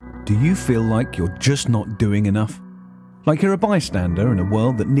Do you feel like you're just not doing enough? Like you're a bystander in a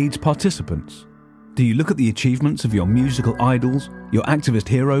world that needs participants? Do you look at the achievements of your musical idols, your activist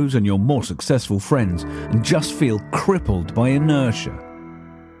heroes and your more successful friends and just feel crippled by inertia?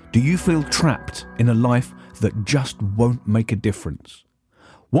 Do you feel trapped in a life that just won't make a difference?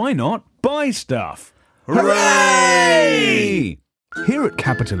 Why not buy stuff? Hooray! Here at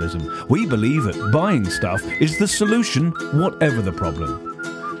Capitalism, we believe that buying stuff is the solution, whatever the problem.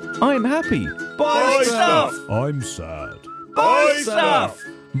 I'm happy. Buy stuff! I'm sad. Buy stuff!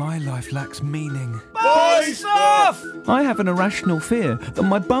 My life lacks meaning. Buy stuff! I have an irrational fear that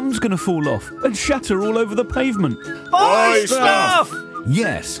my bum's going to fall off and shatter all over the pavement. Buy stuff!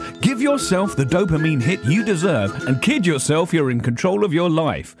 Yes, give yourself the dopamine hit you deserve and kid yourself you're in control of your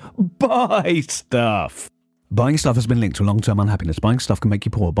life. Buy stuff. Buying stuff has been linked to long-term unhappiness. Buying stuff can make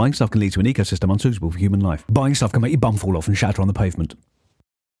you poor. Buying stuff can lead to an ecosystem unsuitable for human life. Buying stuff can make your bum fall off and shatter on the pavement.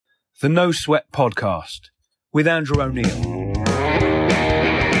 The No Sweat Podcast with Andrew O'Neill.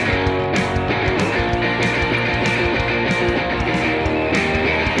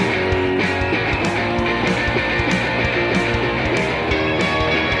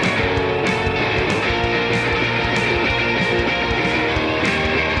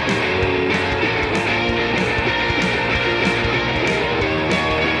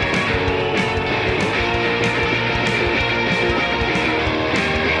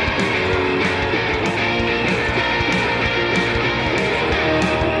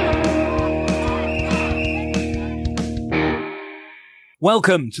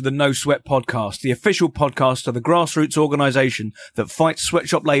 Welcome to the No Sweat Podcast, the official podcast of the grassroots organisation that fights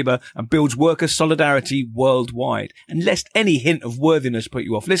sweatshop labour and builds worker solidarity worldwide. And lest any hint of worthiness put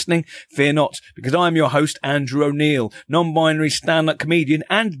you off listening, fear not, because I'm your host, Andrew O'Neill, non-binary stand-up comedian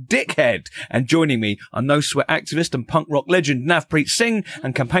and dickhead. And joining me are No Sweat activist and punk rock legend Navpreet Singh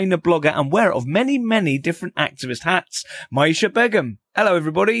and campaigner, blogger and wearer of many, many different activist hats, Maisha Begum. Hello,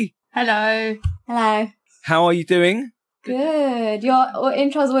 everybody. Hello. Hello. How are you doing? Good. Your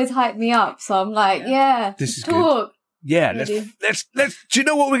intros always hype me up, so I'm like, yeah, this is talk. Good. Yeah, let's. Do you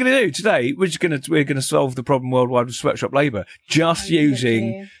know what we're going to do today? We're going to solve the problem worldwide with sweatshop labour just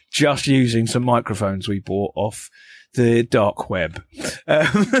using some microphones we bought off the dark web.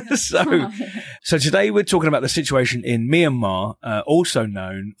 So today we're talking about the situation in Myanmar, also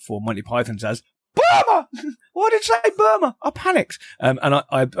known for Monty Python's as Burma! Why did you say Burma? I panicked. And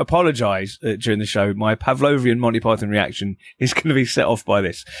I apologise during the show. My Pavlovian Monty Python reaction is going to be set off by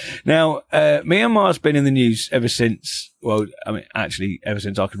this. Now, Myanmar's been in the news ever since, ever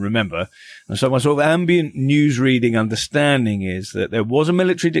since I can remember. And so my sort of ambient news reading understanding is that there was a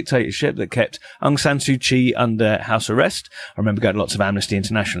military dictatorship that kept Aung San Suu Kyi under house arrest. I remember going to lots of Amnesty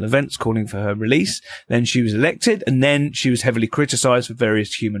International events calling for her release. Then she was elected, and then she was heavily criticised for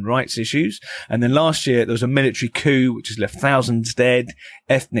various human rights issues. And then last year there was a military coup which has left thousands dead,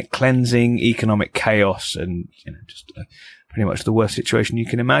 ethnic cleansing, economic chaos, and just pretty much the worst situation you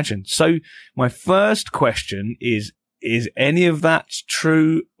can imagine. So my first question is any of that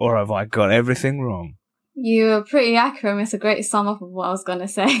true, or have I got everything wrong? You're pretty accurate. It's a great sum up of what I was going to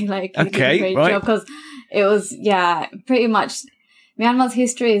say. Like, you did a great job, because it was, pretty much Myanmar's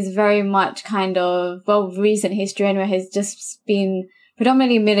history is very much recent history anyway, has just been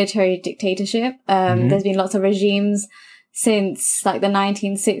predominantly military dictatorship. There's been lots of regimes since like the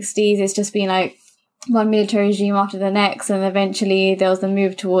 1960s. It's just been like one military regime after the next, and eventually there was the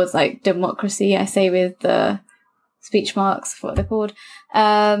move towards like democracy, I say with the speech marks, what they're called.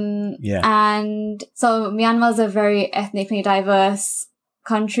 And so Myanmar's a very ethnically diverse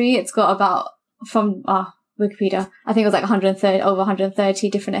country. It's got about, from Wikipedia, I think it was like over 130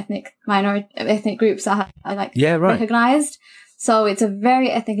 different ethnic groups that are recognized. So it's a very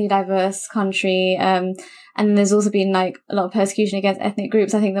ethnically diverse country. And there's also been like a lot of persecution against ethnic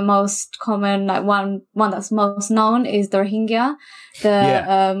groups. I think the most common, like one that's most known is the Rohingya,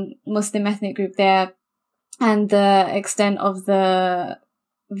 the Muslim ethnic group there, and the extent of the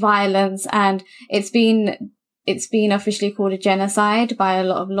violence. And it's been officially called a genocide by a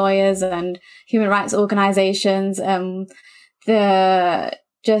lot of lawyers and human rights organizations. The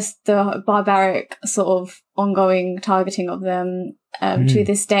barbaric sort of ongoing targeting of them to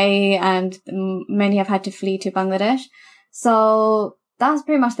this day, and many have had to flee to Bangladesh. So that's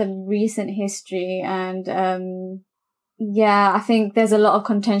pretty much the recent history. And I think there's a lot of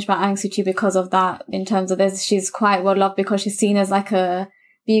contention about Aung San Suu Kyi because of that, in terms of she's quite well loved because she's seen as like a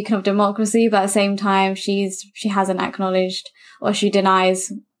beacon of democracy, but at the same time she hasn't acknowledged, or she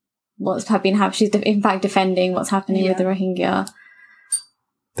denies what's been happening. She's in fact defending what's happening with the Rohingya.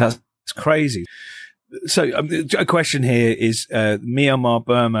 That's crazy. So a question here is Myanmar,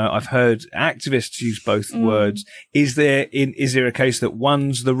 Burma. I've heard activists use both words. Is there a case that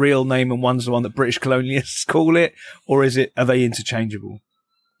one's the real name and one's the one that British colonialists call it, or are they interchangeable?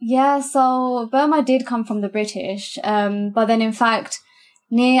 Yeah, so Burma did come from the British, but then in fact,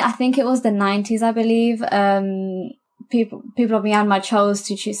 I think it was the 90s, I believe, people of Myanmar chose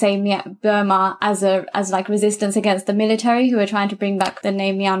to say Burma as like resistance against the military who were trying to bring back the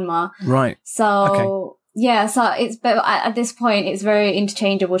name Myanmar. Right. So, yeah, so but at this point, it's very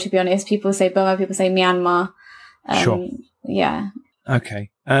interchangeable, to be honest. People say Burma, people say Myanmar. Sure. Yeah.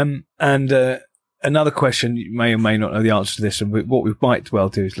 Okay. And another question, you may or may not know the answer to this, and what we might well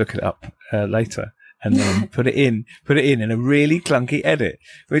do is look it up later and then put it in a really clunky edit,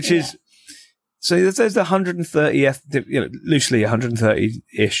 which is, so there's the 130 loosely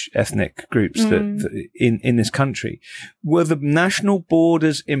 130-ish ethnic groups that in this country. Were the national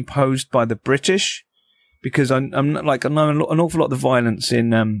borders imposed by the British? Because I know an awful lot of the violence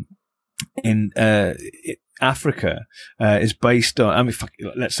in Africa is based on,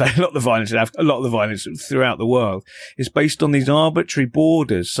 let's say a lot of the violence in Africa, a lot of the violence throughout the world is based on these arbitrary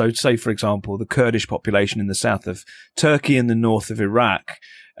borders. So say, for example, the Kurdish population in the south of Turkey and the north of Iraq,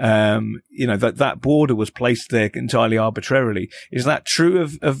 that border was placed there entirely arbitrarily. Is that true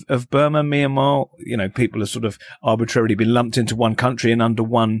of Burma, Myanmar? People have sort of arbitrarily been lumped into one country and under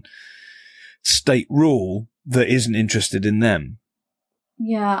one state rule that isn't interested in them.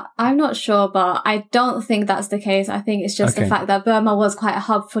 Yeah, I'm not sure, but I don't think that's the case. I think it's just the fact that Burma was quite a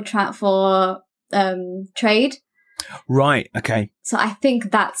hub for trade. Right. Okay. So I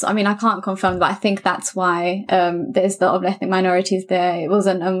think I can't confirm, but I think that's why there's a lot of ethnic minorities there. It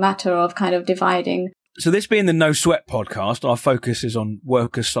wasn't a matter of kind of dividing. So this being the No Sweat podcast, our focus is on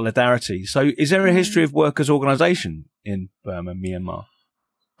workers' solidarity. So is there a history of workers' organisation in Burma, Myanmar?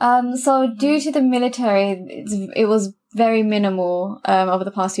 So due to the military, it was very minimal over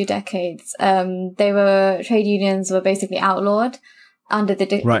the past few decades. Trade unions were basically outlawed under the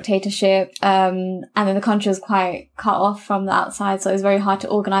dictatorship, and then the country was quite cut off from the outside, so it was very hard to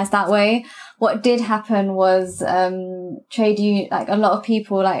organize that way. What did happen was trade union, like a lot of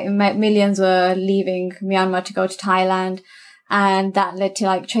people, like millions were leaving Myanmar to go to Thailand, and that led to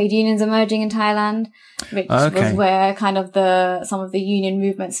like trade unions emerging in Thailand, which was where kind of some of the union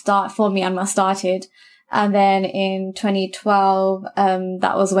movement for Myanmar started. And then in 2012,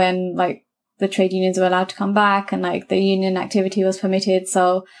 that was when like the trade unions were allowed to come back and like the union activity was permitted.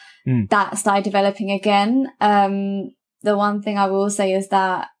 So that started developing again. The one thing I will say is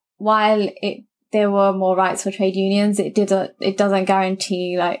that while there were more rights for trade unions, it doesn't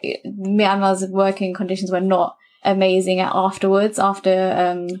guarantee, like, Myanmar's working conditions were not amazing after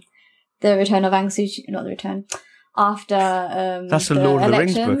the return of Aung San Suu Kyi, not the return, after that's the Lord of the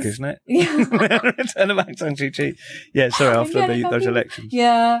Rings book, isn't it? Yeah. Return of Aung San Suu Kyi. Yeah, sorry, after those elections.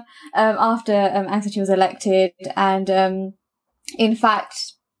 Yeah, after Aung San Suu Kyi was elected, and in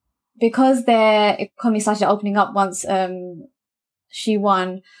fact, because their economy started opening up once she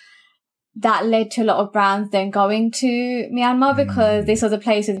won, that led to a lot of brands then going to Myanmar because this was a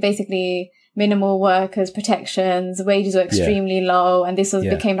place with basically minimal workers' protections, wages were extremely low, and this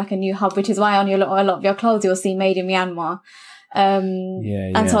became like a new hub, which is why on a lot of your clothes you'll see made in Myanmar.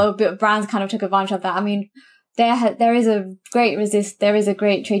 And so brands kind of took advantage of that. I mean, there is a great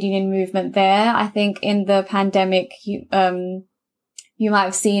trade union movement there. I think in the pandemic, you might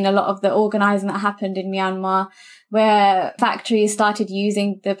have seen a lot of the organizing that happened in Myanmar, where factories started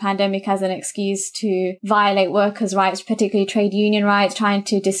using the pandemic as an excuse to violate workers' rights, particularly trade union rights, trying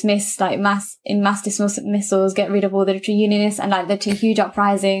to dismiss, like mass dismissals, get rid of all the unionists, and like led to huge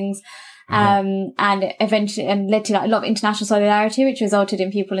uprisings, and eventually, and led to like a lot of international solidarity, which resulted in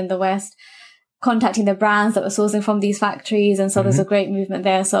people in the West contacting the brands that were sourcing from these factories. And so there's a great movement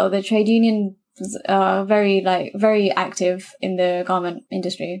there. So the trade union was very active in the garment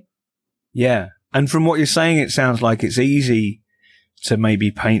industry. Yeah. And from what you're saying, it sounds like it's easy to maybe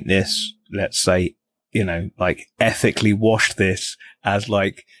paint this, let's say, like ethically wash this as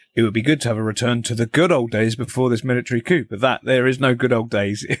like, it would be good to have a return to the good old days before this military coup, but there is no good old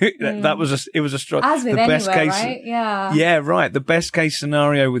days. It was a strong, as with best case, right? Yeah. Yeah, right. The best case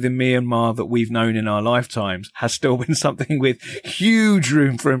scenario within Myanmar that we've known in our lifetimes has still been something with huge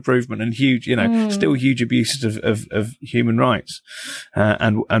room for improvement and huge, still huge abuses of human rights,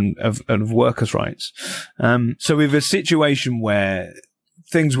 and of workers' rights. So we have a situation where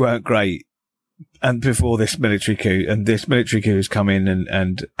things weren't great, and before this military coup, and this military coup has come in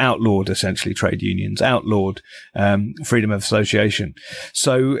and outlawed essentially trade unions, outlawed freedom of association.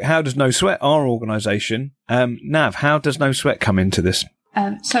 So how does No Sweat, our organisation, Nav, how does No Sweat come into this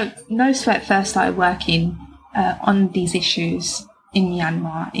So No Sweat first started working on these issues in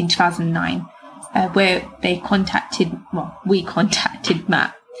Myanmar in 2009, where we contacted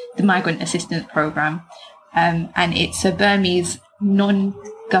MAP, the Migrant Assistance Program, and it's a Burmese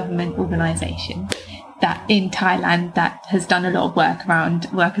non-government organisation that in Thailand that has done a lot of work around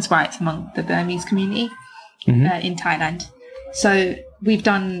workers' rights among the Burmese community in Thailand. So we've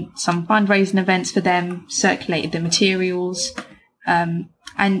done some fundraising events for them, circulated the materials,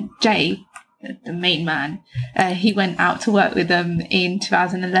 and Jay, the main man, he went out to work with them in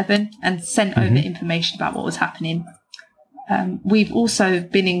 2011 and sent over information about what was happening. We've also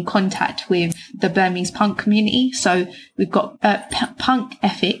been in contact with the Burmese punk community. So we've got Punk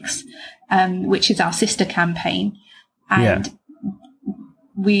Ethics, which is our sister campaign. And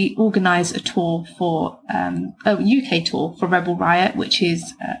we organise a tour for a UK tour for Rebel Riot, which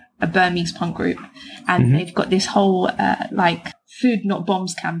is a Burmese punk group. And they've got this whole Food Not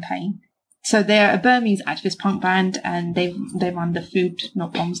Bombs campaign. So they're a Burmese activist punk band, and they run the Food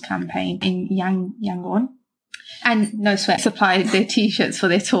Not Bombs campaign in Yangon. And No Sweat supplied their T-shirts for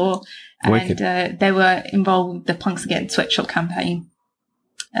their tour. Wicked. And they were involved with the Punks Again Sweatshop campaign.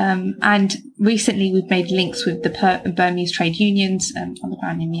 And recently we've made links with the Burmese trade unions on the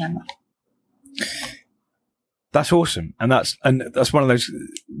ground in Myanmar. That's awesome. And that's one of those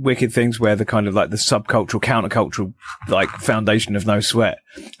wicked things where the kind of like the subcultural, countercultural, like foundation of No Sweat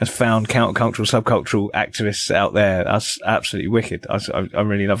has found countercultural, subcultural activists out there. That's absolutely wicked. I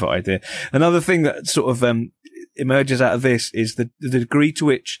really love that idea. Another thing that sort of, emerges out of this is the degree to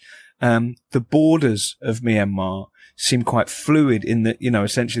which, the borders of Myanmar seem quite fluid in that,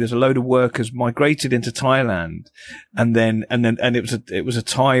 essentially there's a load of workers migrated into Thailand and it was a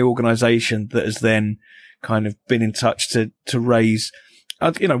Thai organization that has then kind of been in touch to raise,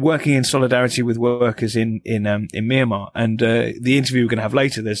 working in solidarity with workers in Myanmar. And, the interview we're going to have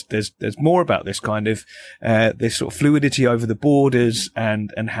later, there's more about this kind of, this sort of fluidity over the borders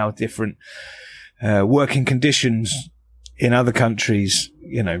and how different, working conditions in other countries,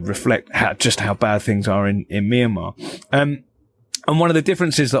 reflect how bad things are in Myanmar. And one of the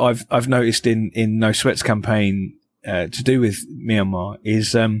differences that I've noticed in No Sweat's campaign, to do with Myanmar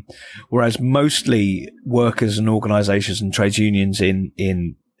is, whereas mostly workers and organizations and trades unions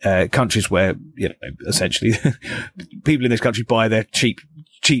in countries where, essentially people in this country buy their cheap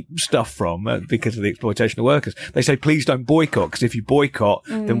stuff from because of the exploitation of workers. They say, please don't boycott, because if you boycott,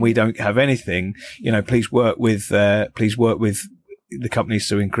 then we don't have anything. Please work with the companies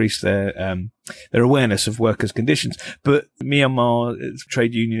to increase their awareness of workers' conditions. But Myanmar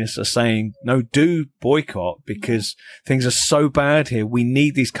trade unionists are saying, no, do boycott because things are so bad here. We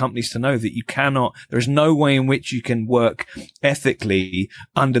need these companies to know that there is no way in which you can work ethically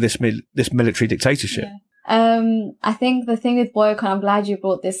under this military dictatorship. Yeah. I think the thing with boycott, I'm glad you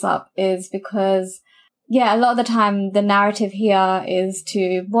brought this up, is because, a lot of the time the narrative here is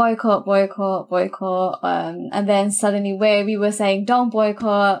to boycott, and then suddenly where we were saying, don't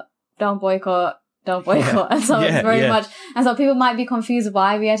boycott. And so it's very much, and so people might be confused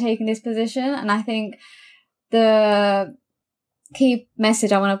why we are taking this position. And I think the key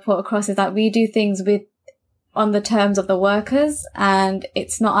message I want to put across is that we do things on the terms of the workers, and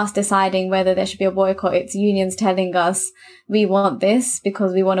it's not us deciding whether there should be a boycott. It's unions telling us we want this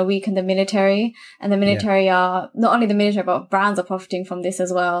because we want to weaken the military, and the military are, not only the military, but brands are profiting from this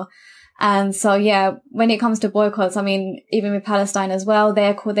as well. And so, when it comes to boycotts, I mean, even with Palestine as well,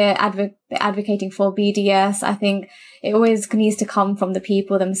 they're advocating for BDS. I think it always needs to come from the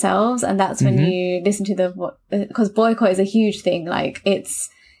people themselves. And that's when you listen to because boycott is a huge thing. Like it's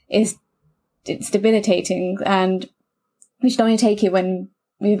debilitating, and we should only take it when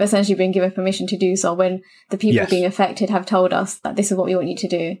we've essentially been given permission to do so, when the people being affected have told us that this is what we want you to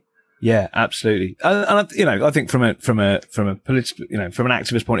do. Yeah, absolutely. And I think from a political, from an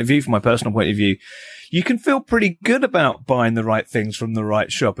activist point of view, from my personal point of view, you can feel pretty good about buying the right things from the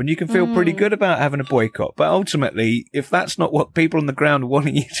right shop, and you can feel pretty good about having a boycott. But ultimately, if that's not what people on the ground are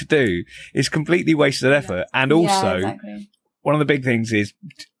wanting you to do, it's completely wasted effort. And also, one of the big things is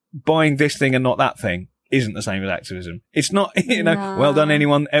buying this thing and not that thing isn't the same as activism. It's not, well done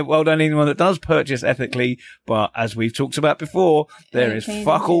anyone that does purchase ethically. But as we've talked about before, there is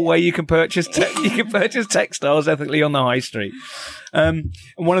fuck all way you can purchase textiles ethically on the high street. And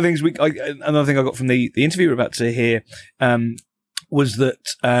one of the things another thing I got from the interview we're about to hear, was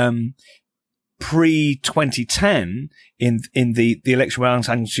that, pre-2010 in the election where Aung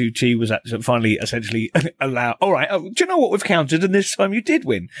San Suu Kyi was finally essentially allowed, all right, do you know what we've counted, and this time you did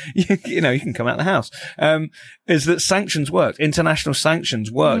win. You know, you can come out of the house. Is that sanctions worked, international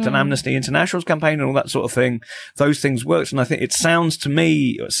sanctions worked, and Amnesty International's campaign and all that sort of thing, those things worked. And I think it sounded to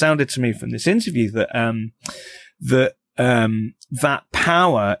me from this interview that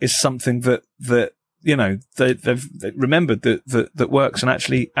power is something that you know, they've remembered that works and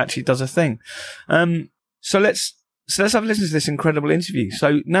actually does a thing. So let's have a listen to this incredible interview.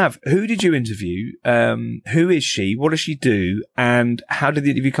 So Nav, who did you interview? Who is she? What does she do? And how did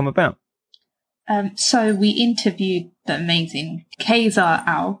the interview come about? So we interviewed the amazing Kaiser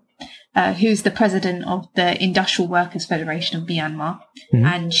Ao, who's the president of the Industrial Workers Federation of Myanmar,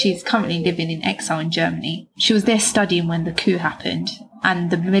 and she's currently living in exile in Germany. She was there studying when the coup happened,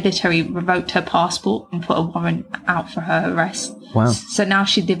 and the military revoked her passport and put a warrant out for her arrest. Wow. So now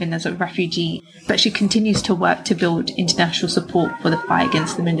she's living as a refugee, but she continues to work to build international support for the fight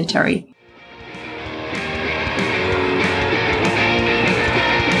against the military.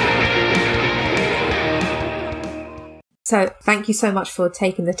 So thank you so much for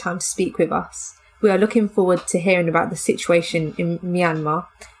taking the time to speak with us. We are looking forward to hearing about the situation in Myanmar.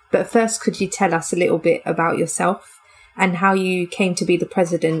 But first, could you tell us a little bit about yourself and how you came to be the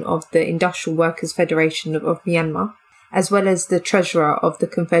president of the Industrial Workers Federation of Myanmar, as well as the treasurer of the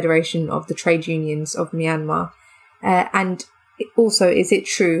Confederation of the Trade Unions of Myanmar? And also, is it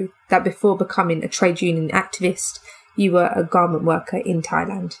true that before becoming a trade union activist, you were a garment worker in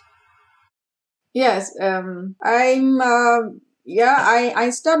Thailand? Yes, I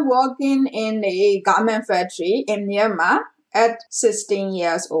started working in a garment factory in Myanmar at 16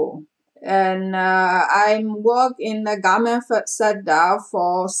 years old. And I worked in the garment sector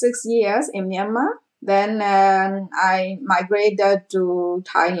for 6 years in Myanmar. Then I migrated to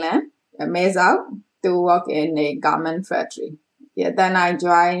Thailand, Mesa, to work in a garment factory. Yeah, then I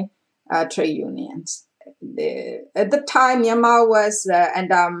joined trade unions. At the time, Myanmar was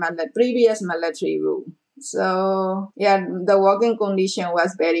under previous military rule. So, yeah, the working condition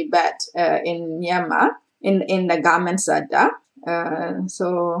was very bad in Myanmar, in the garment sector. I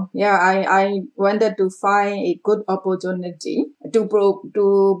wanted to find a good opportunity to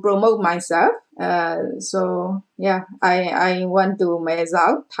promote myself. I went to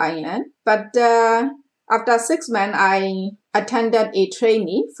Mesa, Thailand. But after 6 months, I attended a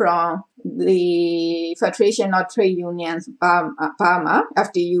trainee from the Federation of Trade Unions, Burma,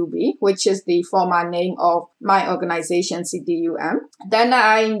 FTUB, which is the former name of my organization, CTUM. Then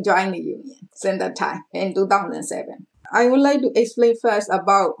I joined the union since that time in 2007. I would like to explain first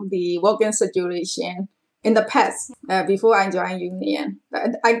about the working situation in the past, before I joined union.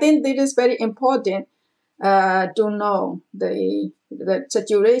 I think it is very important to know the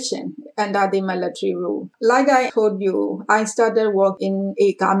situation under the military rule. Like I told you, I started work in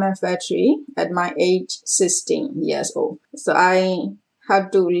a garment factory at my age 16 years old. So I have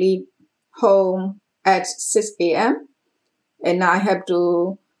to leave home at 6 a.m. and I have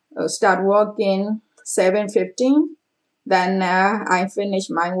to start working 7:15. Then I finish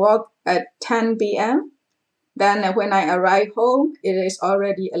my work at 10 p.m. Then when I arrive home, it is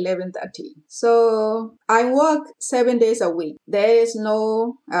already 11:30. So I work 7 days a week. There is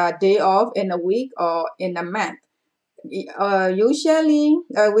no day off in a week or in a month. Usually,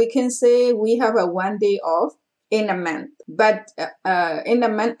 we can say we have a 1 day off in a month, but in a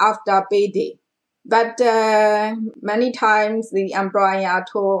month after payday. But many times the employer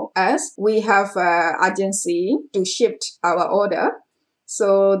told us we have urgency to shift our order,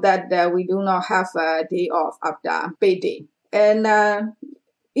 so that we do not have a day off after payday. And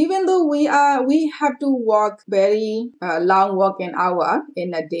even though we have to work very long working hour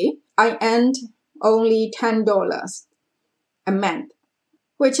in a day, I earned only $10 a month,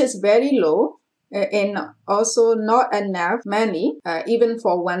 which is very low and also not enough money even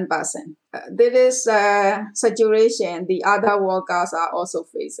for one person. There is a situation the other workers are also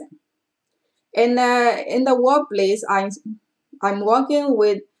facing. And in the workplace, I'm working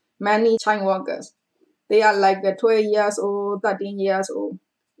with many Chinese workers. They are like 12 years old, 13 years old.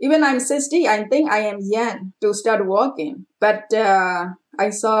 Even I'm 60, I think I am young to start working. But I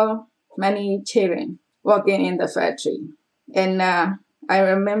saw many children working in the factory. And I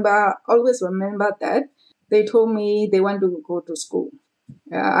always remember that they told me they want to go to school.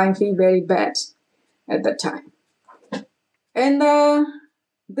 I feel very bad at the time. And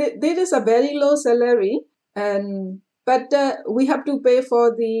there is a very low salary, but we have to pay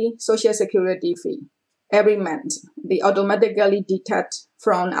for the social security fee every month. They automatically deducted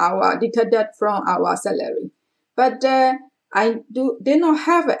from our salary. But I did not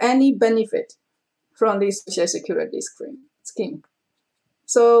have any benefit from the Social Security scheme.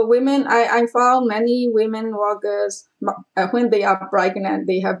 So women, I found many women workers, when they are pregnant,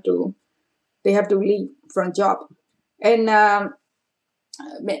 they have to leave from job. And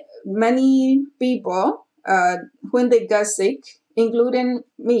many people, when they get sick, including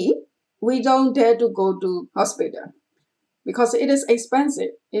me, we don't dare to go to hospital because it is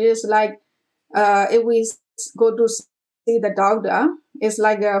expensive. It is like, if we go to see the doctor, it's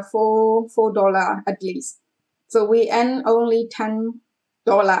like $4 at least. So we earn only $10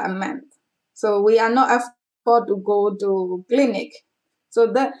 a month. So we are not afford to go to clinic.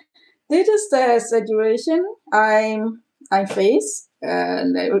 So this is the situation I face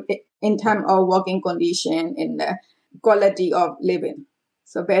in terms of working condition and the quality of living.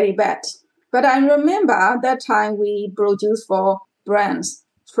 So very bad. But I remember that time we produced for brands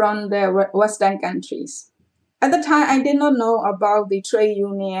from the Western countries. At the time, I did not know about the trade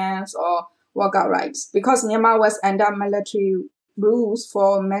unions or worker rights because Myanmar was under military rules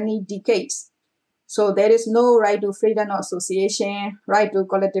for many decades. So there is no right to freedom of association, right to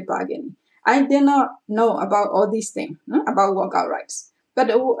collective bargaining. I did not know about all these things, about worker rights. But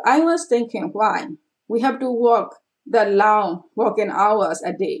I was thinking, why? We have to work the long working hours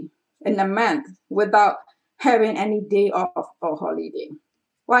a day in a month without having any day off or holiday.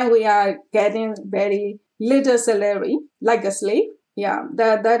 Why we are getting very little salary, like a slave? Yeah,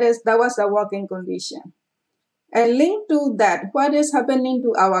 that was the working condition. And linked to that, what is happening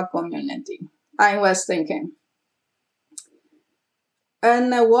to our community? I was thinking.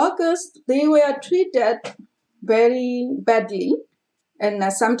 And the workers, they were treated very badly. And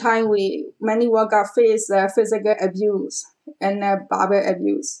sometimes many workers face physical abuse and verbal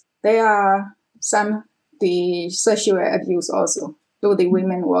abuse. There are the sexual abuse also to the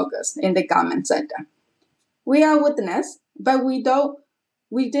women workers in the garment sector. We are witness, but I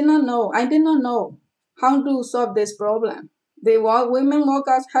did not know how to solve this problem. Women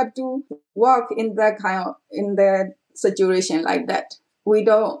workers have to work in the situation like that.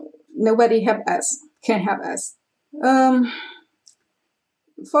 Nobody can help us.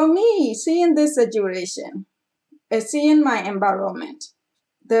 For me, seeing this situation, seeing my environment,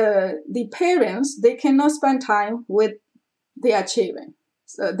 the parents, they cannot spend time with their children.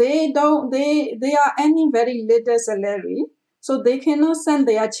 So they are earning very little salary, so they cannot send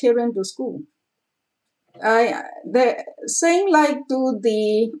their children to school. The same like to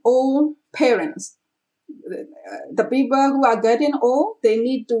the old parents. The people who are getting old, they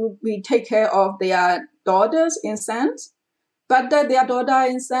need to take care of their daughters and sons. But their daughter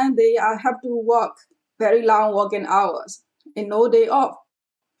and son, they have to work very long working hours and no day off.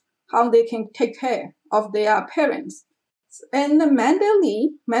 How they can take care of their parents. And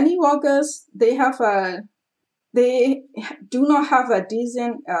mentally, many workers, they do not have a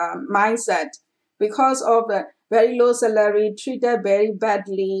decent mindset because of the very low salary, treated very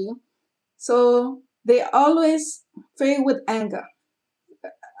badly. So they always filled with anger.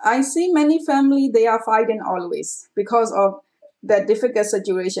 I see many families, they are fighting always because of the difficult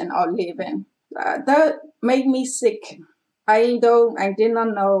situation of living. That made me sick. I did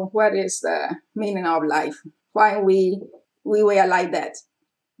not know what is the meaning of life, why we were like that.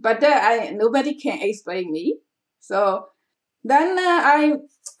 But nobody can explain me. So then I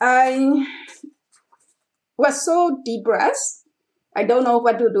was so depressed. I don't know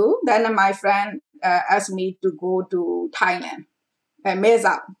what to do. Then my friend asked me to go to Thailand,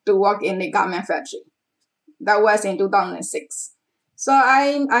 Mesa, to work in the garment factory. That was in 2006. So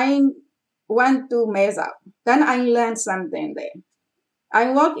I went to Mesa. Then I learned something there.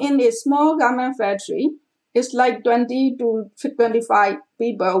 I work in a small garment factory. It's like 20 to 25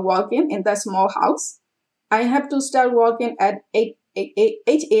 people working in that small house. I have to start working at 8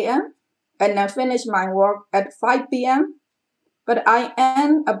 a.m. and I finish my work at 5 p.m. But I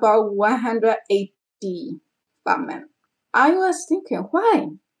earn about 180 per month. I was thinking, why?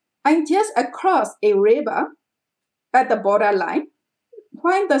 I just across a river at the borderline.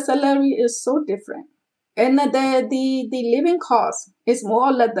 Why the salary is so different? And the living cost is more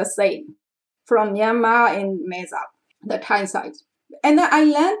or less the same from Myanmar and Mesa, the Thai side. And I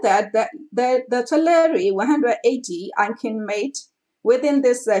learned that the salary, 180, I can make within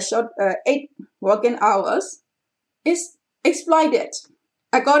this short 8 working hours is exploited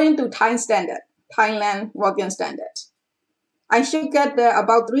according to Thai standard, Thailand working standard. I should get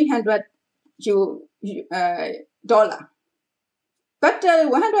about $300. But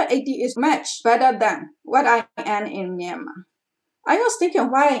 180 is much better than what I earn in Myanmar. I was thinking,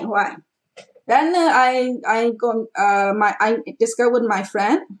 why? Then I discovered my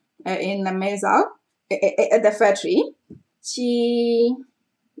friend in the Mesa at the factory. She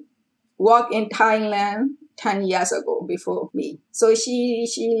worked in Thailand 10 years ago before me. So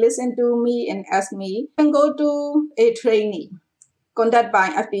she listened to me and asked me to go to a trainee conducted by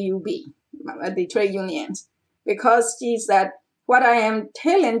FDUB, the trade unions, because she said, what I am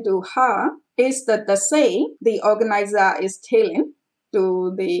telling to her is that the same the organizer is telling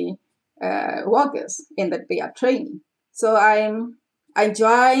to the workers in that they are training. So I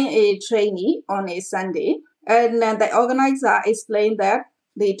joined a trainee on a Sunday, and then the organizer explained that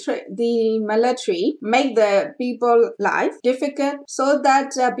the military make the people life difficult so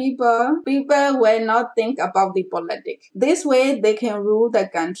that people will not think about the politics. This way they can rule the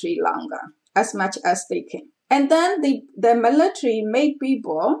country longer as much as they can. And then the military made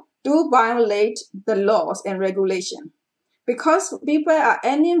people to violate the laws and regulation because people are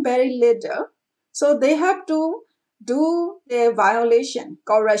earning very little, so they have to do the violation,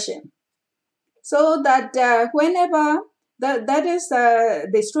 correction. So that whenever that is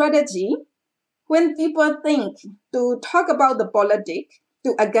the strategy, when people think to talk about the politics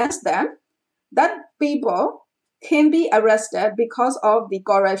to against them, that people can be arrested because of the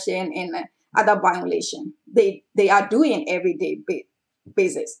corruption and other violation they are doing everyday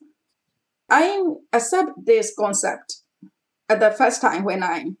basis. I accept this concept at the first time when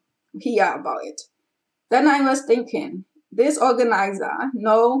I hear about it. Then I was thinking, this organizer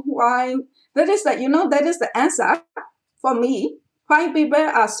know why that is the answer for me why people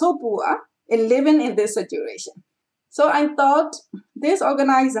are so poor in living in this situation. So I thought this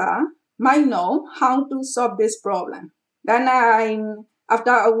organizer might know how to solve this problem. Then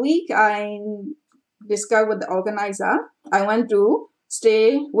after a week, I discussed with the organizer. I went to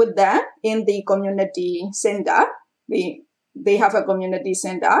stay with them in the community center. They have a community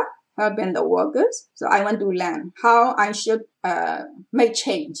center helping the workers. So I want to learn how I should make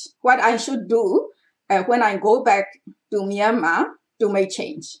change, what I should do when I go back to Myanmar to make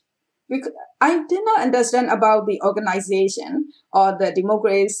change. Because I did not understand about the organization or the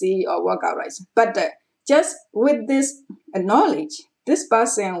democracy or worker rights. But just with this knowledge, this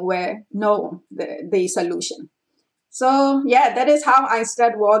person will know the solution. So yeah, that is how I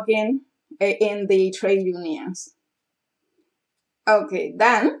started working in the trade unions. Okay,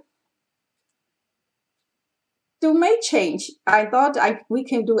 then to make change, I thought we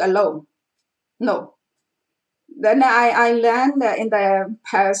can do alone. No. Then I learned in the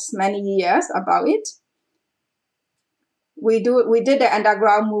past many years about it. We did the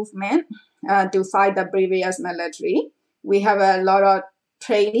underground movement to fight the previous military. We have a lot of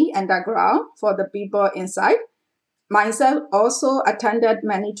training underground for the people inside. Myself also attended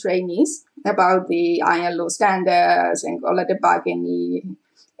many trainings about the ILO standards and collective bargaining.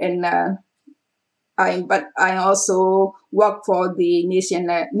 But I also work for the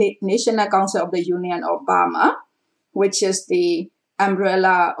National Council of the Union of Burma, which is the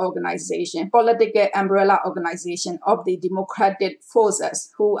umbrella organization, political umbrella organization of the democratic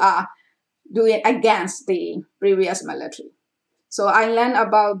forces who are doing against the previous military. So I learned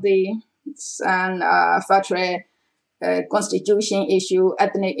about the Fatra constitution issue,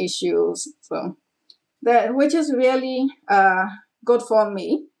 ethnic issues, so which is really good for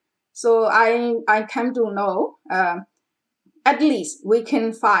me. So I came to know at least we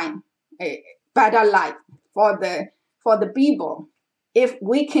can find a better life for the people if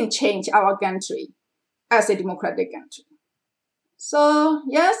we can change our country as a democratic country. So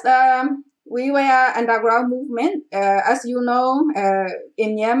yes, we were underground movement. As you know,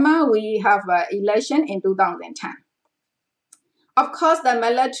 in Myanmar, we have an election in 2010. Of course, the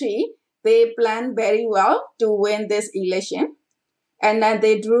military, they planned very well to win this election. And then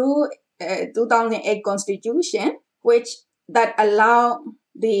they drew 2008 constitution, which that allowed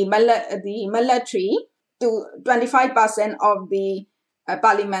the military to 25% of the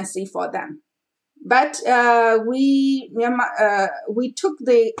parliament seat for them. But we took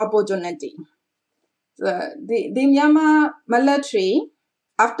the opportunity. The Myanmar military,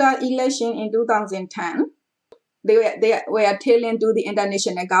 after election in 2010, they were telling to the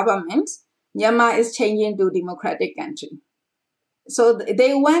international government, Myanmar is changing to democratic country. So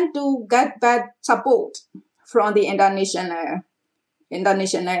they want to get that support from the international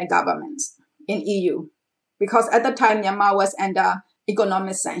governments in EU, because at the time Myanmar was under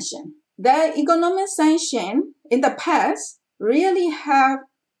economic sanction. The economic sanction in the past really have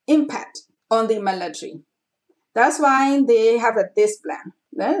impact on the military. That's why they have this plan,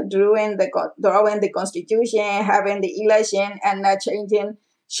 drawing the constitution, having the election, and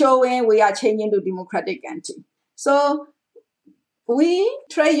showing we are changing to democratic country. So we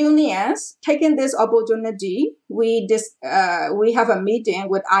trade unions taking this opportunity. We have a meeting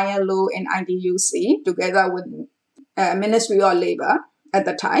with ILO and IDUC together with Ministry of Labor at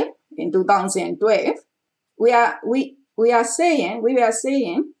the time in 2012, we were saying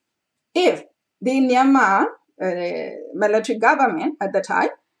if the Myanmar military government at the time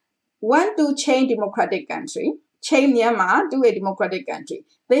want to change Myanmar to a democratic country,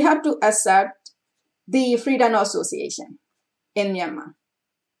 they have to accept the freedom of association in Myanmar.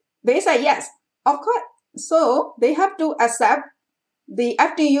 They say yes, of course. So they have to accept the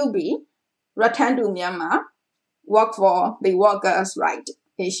FTUB, return to Myanmar, work for the workers' rights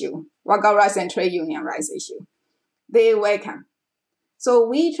issue, worker rights and trade union rights issue. They welcome. So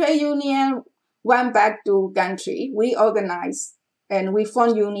we trade union went back to country. We organized and we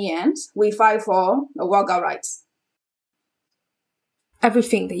formed unions. We fight for the worker rights.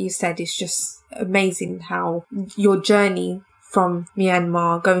 Everything that you said is just amazing, how your journey from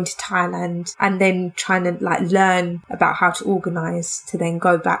Myanmar, going to Thailand, and then trying to learn about how to organise to then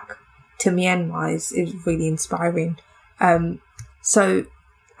go back to Myanmar is really inspiring. So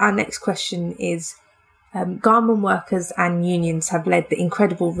our next question is, garment workers and unions have led the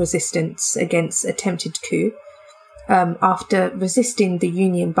incredible resistance against attempted coup. After resisting the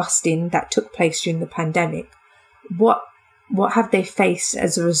union busting that took place during the pandemic, what have they faced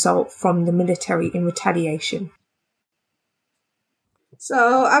as a result from the military in retaliation?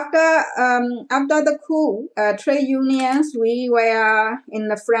 So after the coup, trade unions, we were in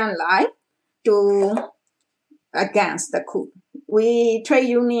the front line against the coup. We trade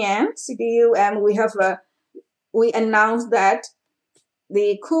union, CDU, and we announced that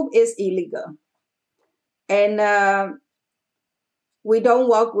the coup is illegal, and we do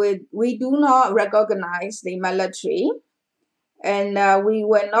not recognize the military, and we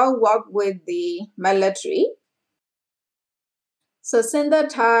will not work with the military. So since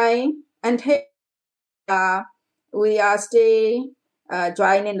that time until we are still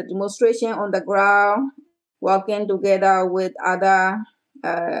joining the demonstration on the ground, working together with other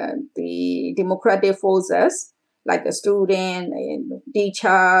the democratic forces like the student and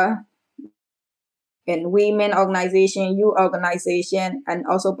teacher and women organization, youth organization, and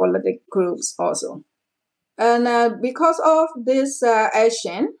also political groups also. And because of this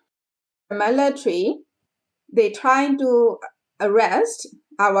action, the military, they trying to arrest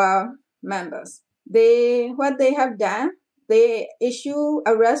our members. What they have done, they issue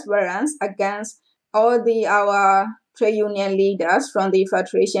arrest warrants against all our trade union leaders from the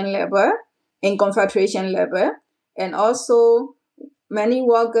federation level and confederation level, and also many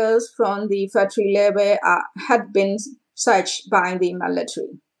workers from the factory level had been searched by the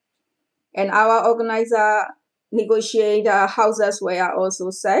military. And our organizer negotiator houses were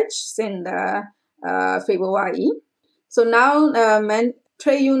also searched in February. So now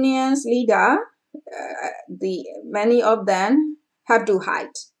trade unions leader, many of them have to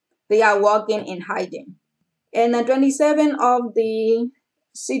hide. They are working in hiding. And 27 of the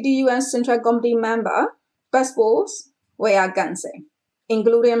CDU and Central Committee member passports were cancelled,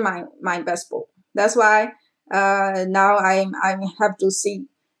 including my passport. That's why now I have to seek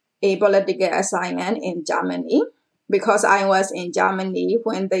a political assignment in Germany, because I was in Germany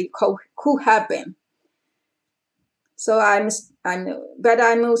when the coup happened. So I'm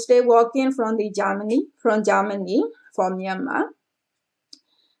still working from Germany for Myanmar.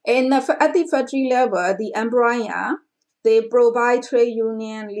 And at the factory level, the employer, they provide trade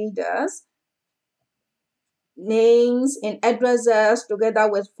union leaders names and addresses together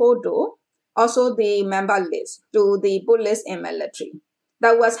with photo, also the member list to the police and military.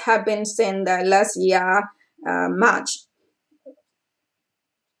 That was happened since last year, March.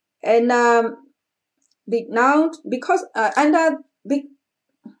 And because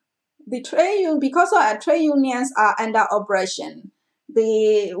our trade unions are under operation,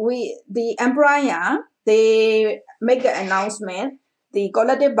 the employer, they make an announcement, the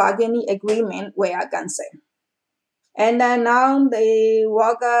collective bargaining agreement were cancelled. And now the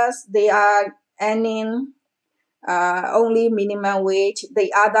workers, they are earning only minimum wage.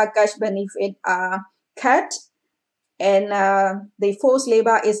 The other cash benefit are cut, and the forced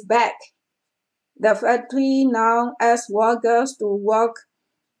labor is back. The factory now asks workers to work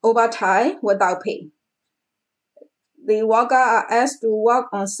overtime without pay. The workers are asked to work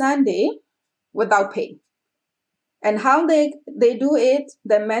on Sunday without pay. And how they do it,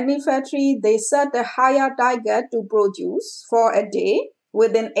 the manufacturer, they set a higher target to produce for a day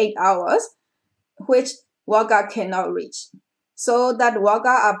within 8 hours, which worker cannot reach. So that worker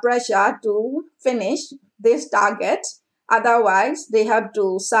are pressured to finish this target. Otherwise, they have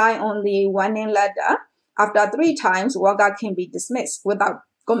to sign on the warning letter. After 3 times, worker can be dismissed without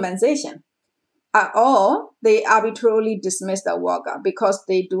compensation. Or they arbitrarily dismiss the worker because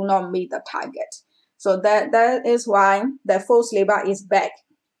they do not meet the target. So that is why the forced labor is back.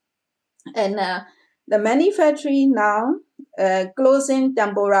 And the many factory now closing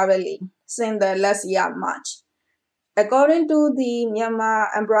temporarily since the last year March. According to the Myanmar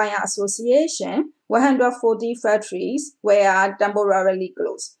Employer Association, 140 factories were temporarily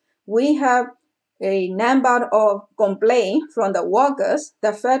closed. We have a number of complaints from the workers.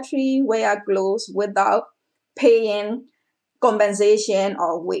 The factory were closed without paying compensation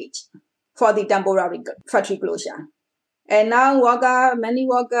or wage for the temporary factory closure. And now many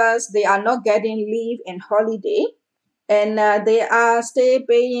workers, they are not getting leave and holiday, and they are still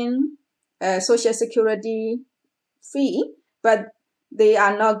paying Social Security fee, but they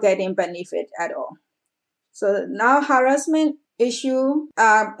are not getting benefit at all. So now harassment issue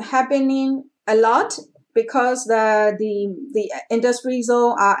are happening a lot because the industry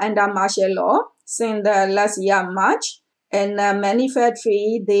zone are under martial law since the last year March, and many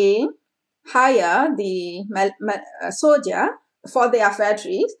factory they hire the soldier for their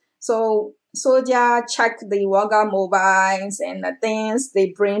factories. So soldier check the worker mobiles and the things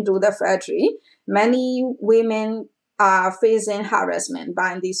they bring to the factory. Many women are facing harassment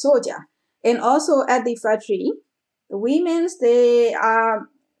by the soldier. And also at the factory, the women, they are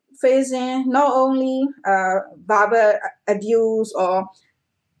facing not only verbal abuse or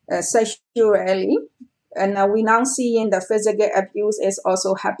sexually, and we now see the physical abuse is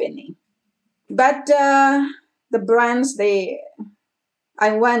also happening. But the brands,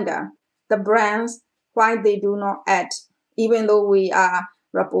 I wonder, the brands, why they do not act, even though we are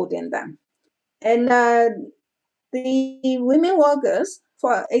reporting them. And the women workers,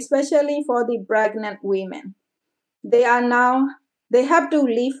 especially for the pregnant women, they have to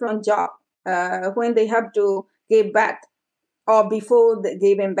leave from job when they have to give birth or before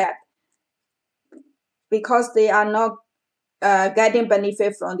giving birth, because they are not getting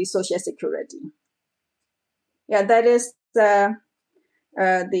benefit from the Social Security. Yeah, that is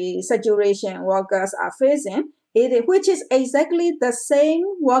the situation workers are facing, which is exactly the same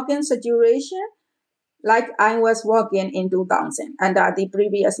working situation like I was working in 2000 under the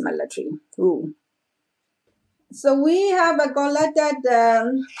previous military rule. So we have collected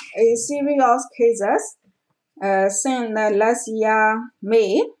a series of cases since last year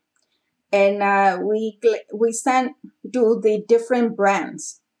May, and we sent to the different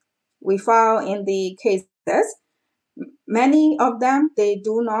brands. We found in the cases, many of them, they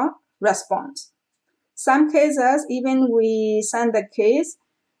do not respond. Some cases, even we send the case,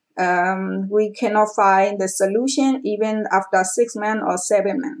 we cannot find the solution even after 6 months or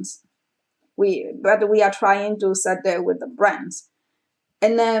 7 months. But we are trying to settle with the brands.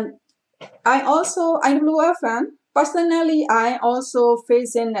 And then I also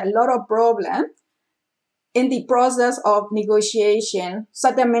facing a lot of problem in the process of negotiation,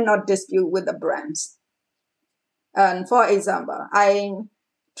 settlement or dispute with the brands. And for example, I'm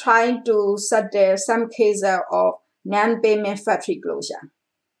trying to settle some cases of non-payment factory closure.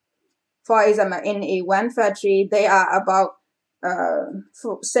 For example, in one factory, there are about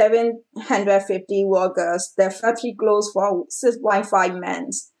 750 workers. The factory closed for 6.5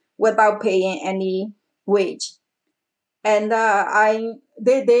 months without paying any wage. And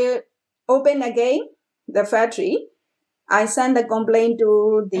they open again the factory. I send a complaint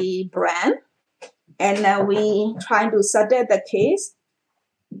to the brand, and we try to settle the case.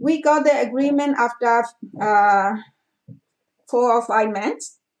 We got the agreement after 4 or 5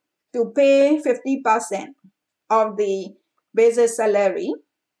 months to pay 50% of the basic salary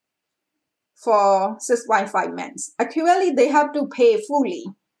for 6.5 months. Actually, they have to pay fully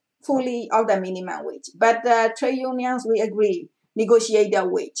of the minimum wage. But the trade unions, we agree, negotiate the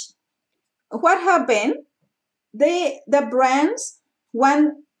wage. What happened? The brands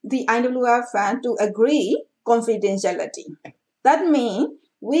want the IWF fund to agree confidentiality. That means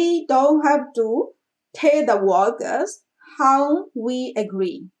we don't have to tell the workers how we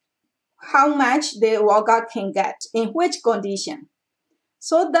agree, how much the worker can get, in which condition,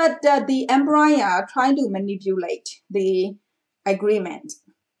 so that the employer trying to manipulate the agreement.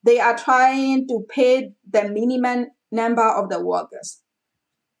 They are trying to pay the minimum number of the workers.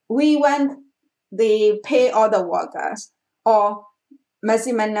 We want they pay all the workers or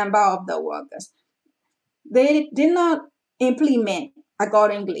maximum number of the workers. They did not implement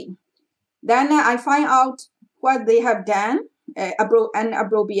accordingly. Then I find out what they have done an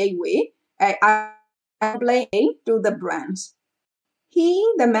appropriate way. I blame to the brands.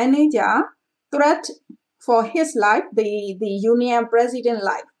 The manager, threat for his life, the union president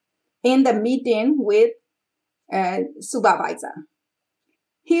life, in the meeting with supervisor.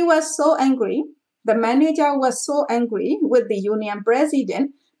 He was so angry. The manager was so angry with the union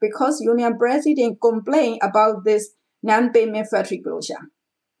president because union president complained about this non-payment factory closure.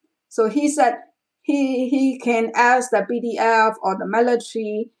 So he said he can ask the PDF or the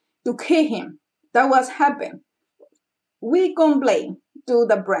military to kill him. That was happened. We complained to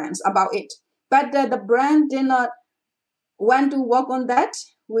the brands about it, but the brand did not want to work on that.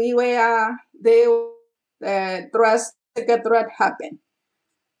 The threat happened.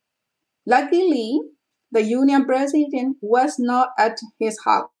 Luckily, the union president was not at his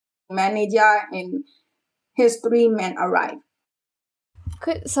house. Manager and his 3 men arrived.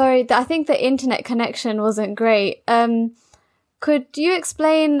 Sorry, I think the internet connection wasn't great. Could you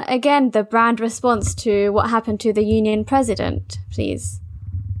explain again the brand response to what happened to the union president, please?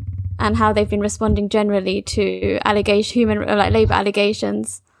 And how they've been responding generally to labor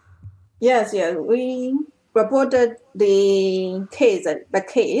allegations? Yes. We reported the case.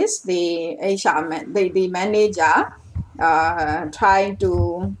 The HR man, the manager, trying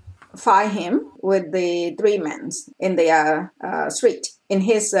to fire him with the 3 men in their street, in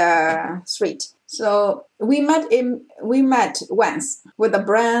his street. So we met once with the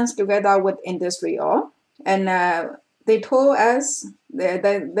brands together with industry all, and they told us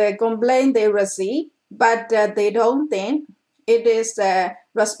the complaint they received, but they don't think it is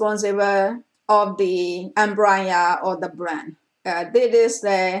responsible of the employer or the brand. This is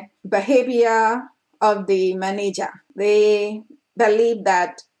the behavior of the manager. They believe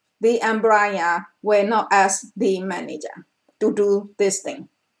that the employer will not ask the manager to do this thing,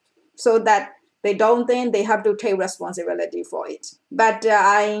 so that they don't think they have to take responsibility for it. But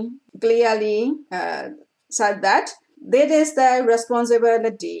I clearly said that this is the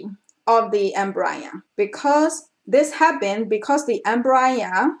responsibility of the employer, because this happened because the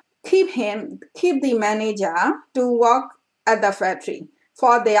employer keep the manager to work at the factory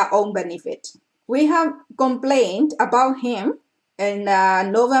for their own benefit. We have complained about him in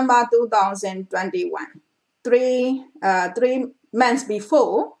November 2021, 3 months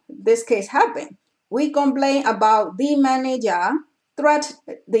before this case happened. We complained about the manager threat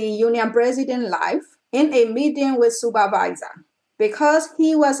the union president life in a meeting with supervisor. Because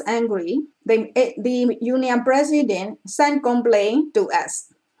he was angry, the union president sent complaint to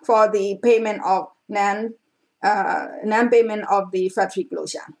us for the payment of non-payment of the factory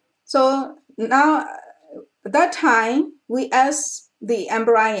closure. So now, at that time, we asked the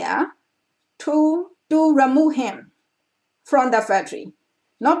employer to remove him from the factory,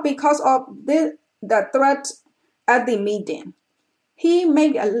 not because of the threat at the meeting. He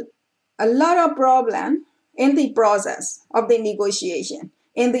made a lot of problem in the process of the negotiation,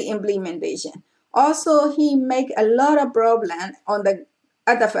 in the implementation. Also, he made a lot of problem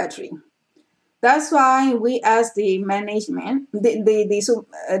at the factory. That's why we asked the management,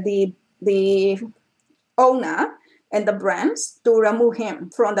 the owner and the brands to remove him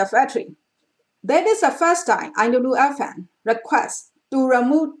from the factory. That is the first time IWFN requests to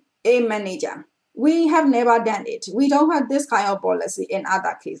remove a manager. We have never done it. We don't have this kind of policy in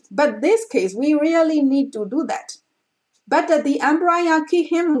other cases. But this case, we really need to do that. But the employer keep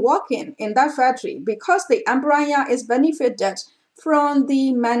him working in that factory because the employer is benefited from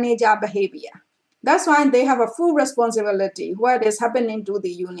the manager behavior. That's why they have a full responsibility what is happening to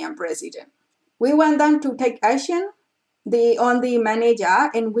the union president. We want them to take action on the manager,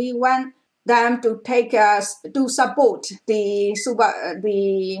 and we want them to to support the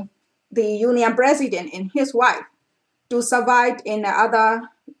union president and his wife to survive in another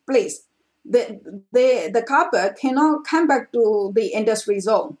place. The couple cannot come back to the industry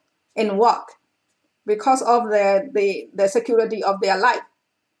zone and work because of the security of their life.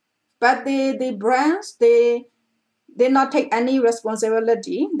 But the brands, they did not take any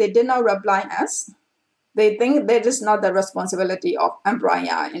responsibility. They did not reply us. They think that is not the responsibility of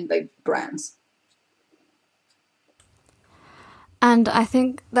employer and the brands. And I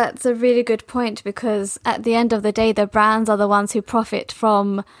think that's a really good point, because at the end of the day, the brands are the ones who profit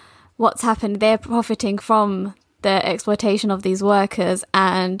from what's happened. They're profiting from the exploitation of these workers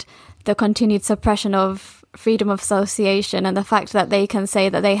and the continued suppression of freedom of association, and the fact that they can say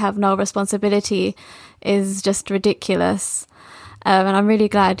that they have no responsibility is just ridiculous. And I'm really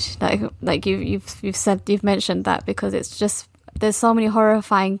glad that you've mentioned that, because it's just, there's so many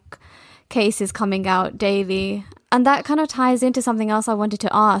horrifying cases coming out daily. And that kind of ties into something else I wanted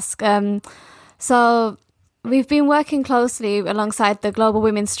to ask. So we've been working closely alongside the Global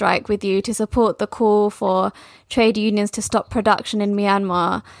Women's Strike with you to support the call for trade unions to stop production in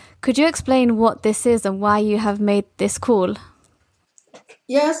Myanmar. Could you explain what this is and why you have made this call?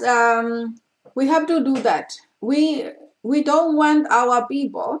 Yes, we have to do that. We don't want our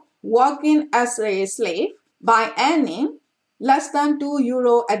people working as a slave by earning less than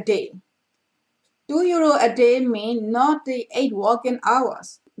 €2 a day. €2 a day means not the 8 working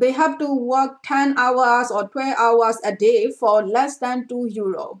hours. they have to work 10 hours or 12 hours a day for less than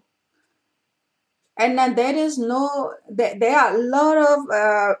 €2. And then there are a lot of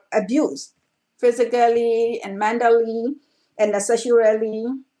abuse, physically and mentally, and sexually,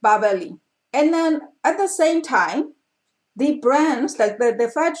 verbally. And then at the same time, the brands, like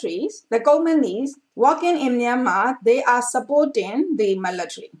the factories, the companies working in Myanmar, they are supporting the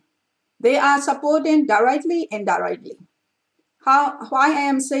military. They are supporting directly, indirectly. Why I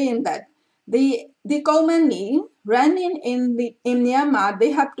am saying that? The company running in Myanmar,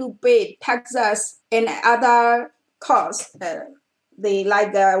 they have to pay taxes and other costs,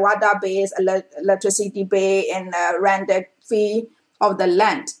 like water base, electricity bill, and rented fee of the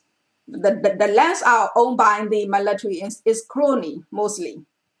land. The lands are owned by the military, is crony mostly.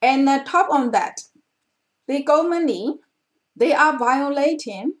 And top on that, the company, they are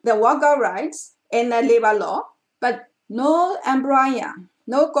violating the worker rights and the labor law, but no employer,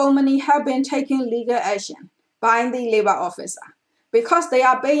 no company have been taking legal action by the labor officer because they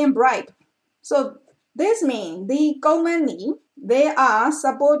are paying bribe. So this means the company, they are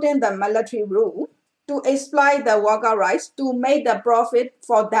supporting the military rule to exploit the worker rights to make the profit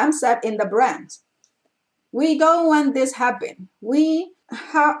for themselves in the brand. We don't want this happen. We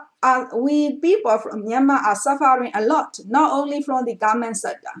people from Myanmar are suffering a lot, not only from the government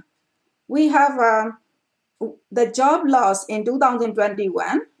sector. We have the job loss in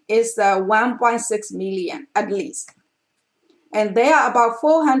 2021 is 1.6 million at least. And there are about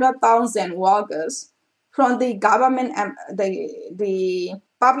 400,000 workers from the government and the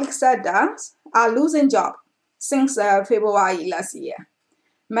public sector are losing jobs since February last year.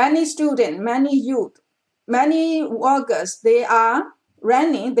 Many students, many youth, many workers, they have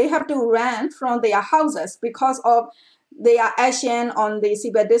to rent from their houses because of their action on the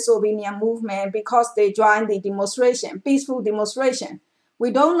civil disobedience movement, because they joined the demonstration, peaceful demonstration.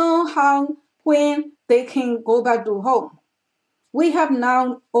 We don't know when they can go back to home. We have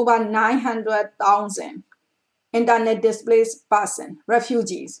now over 900,000 internet displaced persons,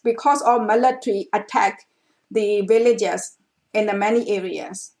 refugees, because of military attack the villages in the many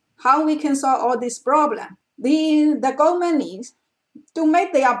areas. How we can solve all this problem? The companies, to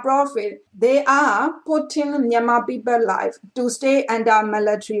make their profit, they are putting Myanmar people's life to stay under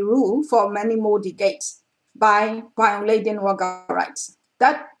military rule for many more decades by violating worker rights.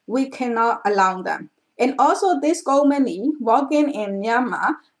 That we cannot allow them. And also this company working in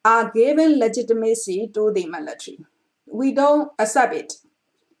Myanmar are giving legitimacy to the military. We don't accept it.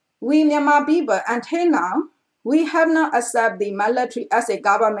 We Myanmar people, until now, we have not accepted the military as a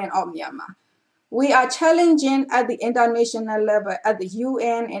government of Myanmar. We are challenging at the international level, at the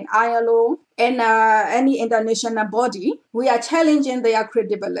UN and ILO and any international body. We are challenging their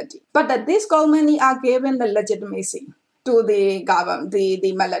credibility. But that this company are given the legitimacy to the government,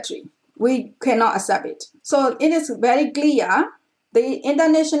 the military. We cannot accept it. So it is very clear the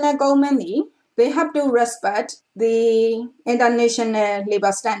international company, they have to respect the international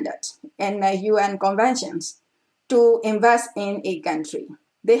labor standards and UN conventions to invest in a country.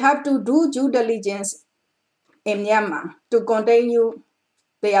 They have to do due diligence in Myanmar to continue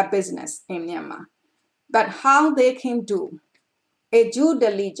their business in Myanmar. But how they can do a due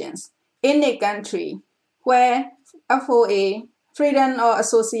diligence in a country where FOA, freedom of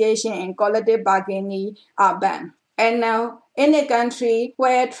association and collective bargaining are banned, and now in a country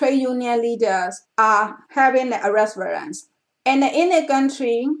where trade union leaders are having arrest warrants, and in a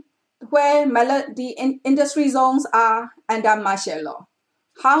country where the industry zones are under martial law,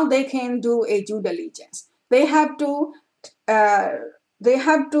 how they can do a due diligence? They have to do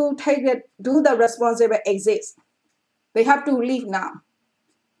the responsible exit. They have to leave now.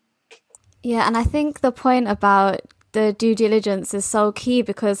 Yeah, and I think the point about the due diligence is so key,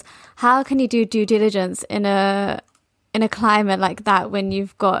 because how can you do due diligence in a climate like that when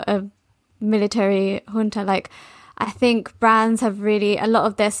you've got a military junta? Like, I think brands have really, a lot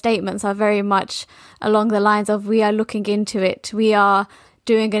of their statements are very much along the lines of, we are looking into it, we are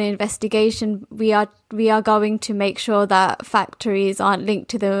doing an investigation, we are going to make sure that factories aren't linked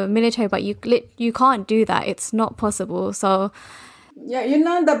to the military, but you can't do that. It's not possible. So yeah,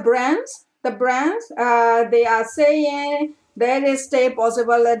 the brands, they are saying there is a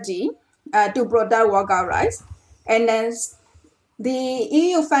possibility to protect worker rights, and then the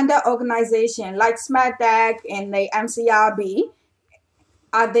EU funded organization like SMATEC and the MCRB,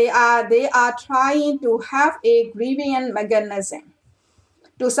 they are trying to have a grievance mechanism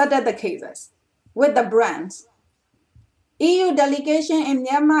to settle the cases with the brands. EU delegation in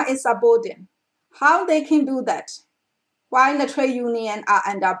Myanmar is supporting. How they can do that while the trade union are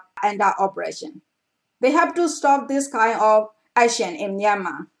under operation? They have to stop this kind of action in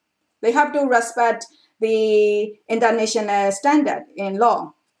Myanmar. They have to respect the international standard in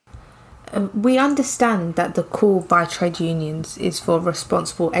law. We understand that the call by trade unions is for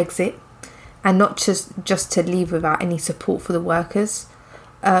responsible exit and not just to leave without any support for the workers.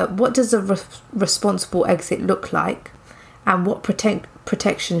 What does a responsible exit look like, and what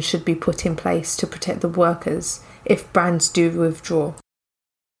protection should be put in place to protect the workers if brands do withdraw?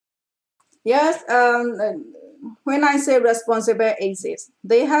 Yes, when I say responsible exit,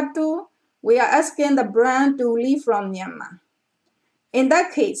 we are asking the brand to leave from Myanmar. In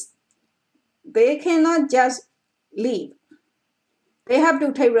that case, they cannot just leave. They have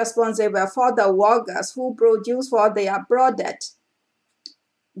to take responsibility for the workers who produce for their product,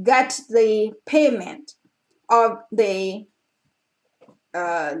 get the payment of the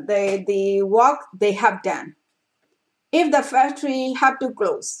work they have done. If the factory have to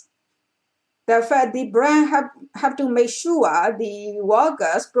close, the brand have to make sure the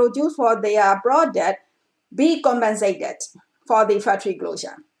workers produce for their product be compensated for the factory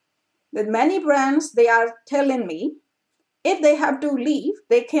closure. With many brands, they are telling me if they have to leave,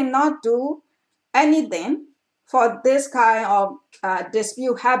 they cannot do anything for this kind of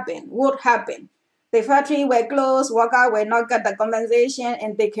dispute would happen. The factory will close, worker will not get the compensation,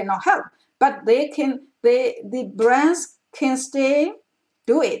 and they cannot help. But the brands can still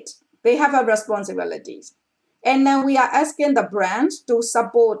do it. They have a responsibility. And then we are asking the brands to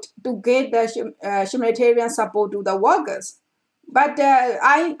get the humanitarian support to the workers. But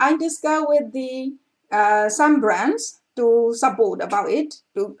I discussed with some brands to support about it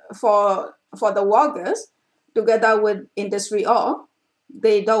for the workers together with industry all.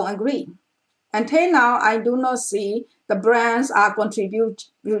 They don't agree. Until now, I do not see the brands are contributing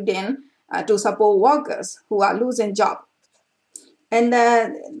to support workers who are losing jobs. And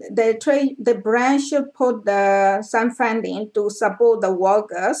the brand should put some funding to support the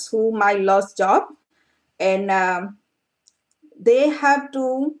workers who might lose job, and they have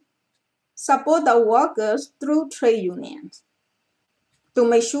to support the workers through trade unions to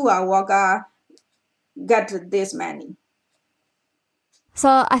make sure workers get this money.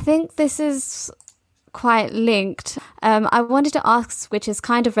 So I think this is quite linked. I wanted to ask, which is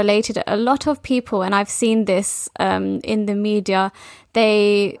kind of related, a lot of people, and I've seen this in the media,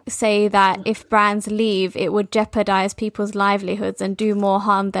 they say that if brands leave, it would jeopardize people's livelihoods and do more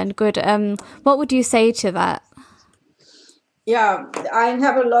harm than good. What would you say to that? Yeah, I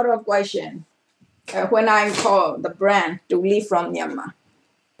have a lot of questions. When I call the brand to leave from Myanmar,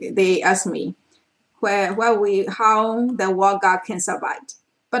 they ask me how the worker can survive.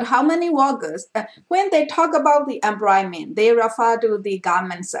 But how many workers? When they talk about the employment, they refer to the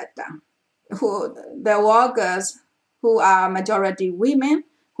garment sector. The workers who are majority women,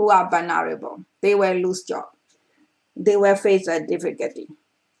 who are vulnerable, they will lose job. They will face a difficulty.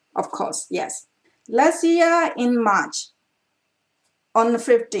 Of course, yes. Last year in March, on the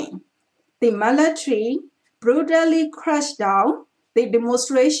 15th, the military brutally crashed down the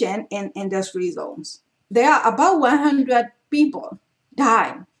demonstration in industry zones. There are about 100 people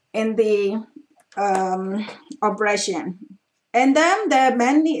died in the operation. And then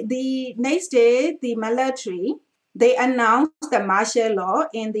the next day, the military, they announced the martial law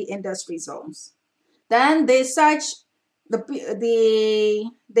in the industry zones. Then they searched the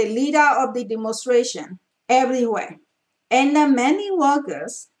leader of the demonstration everywhere. And many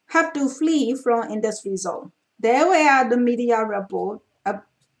workers have to flee from industry zone. There were the media report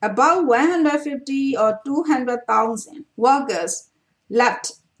about 150 or 200,000 workers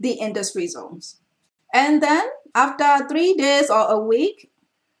left the industry zones. And then after 3 days or a week,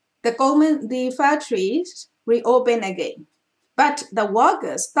 the factories reopen again. But the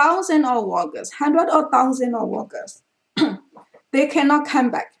workers, thousands of workers, hundreds of thousands of workers, they cannot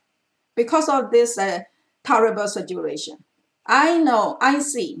come back because of this terrible situation. I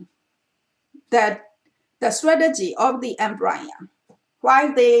see that the strategy of the employer,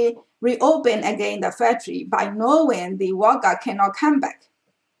 why they reopen again the factory by knowing the worker cannot come back.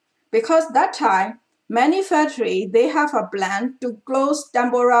 Because that time, many factories, they have a plan to close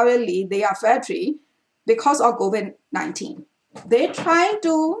temporarily their factory because of COVID-19. They try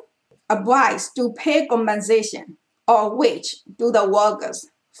to advise to pay compensation or wage to the workers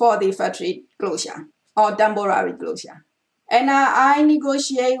for the factory closure or temporary closure. And I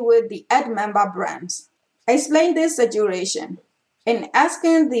negotiate with the member brands, explain this situation, and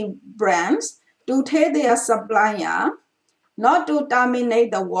asking the brands to tell their supplier not to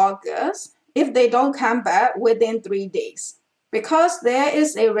terminate the workers if they don't come back within 3 days. Because there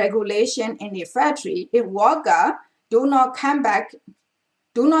is a regulation in the factory, if workers do not come back,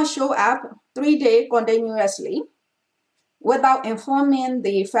 do not show up 3 days continuously, without informing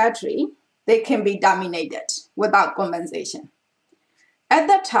the factory, they can be terminated without compensation. At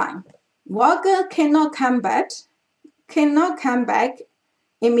that time, workers cannot come back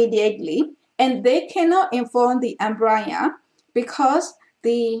immediately, and they cannot inform the employer because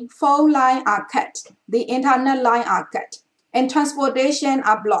the phone line are cut, the internet line are cut, and transportation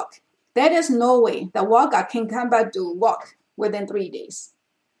are blocked. There is no way the worker can come back to work within 3 days.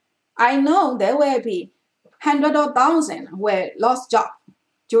 I know there will be hundreds of thousands were lost jobs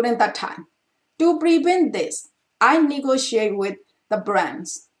during that time. To prevent this, I negotiate with the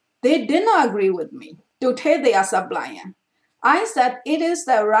brands. They did not agree with me to take their supplier. I said it is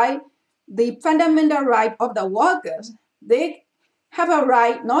the fundamental right of the workers. They have a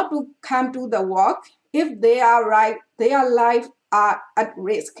right not to come to the work if their life are at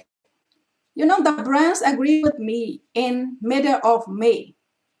risk. The brands agree with me in middle of May,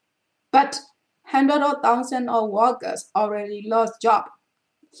 but hundreds of thousands of workers already lost job.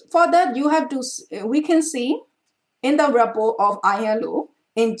 For that, we can see in the report of ILO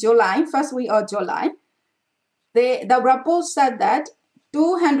in July, first week of July, the report said that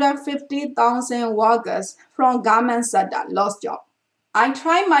 250,000 workers from garment sector lost job. I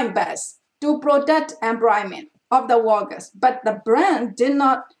tried my best to protect employment of the workers, but the brand did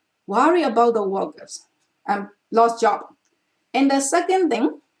not worry about the workers lost job. And the second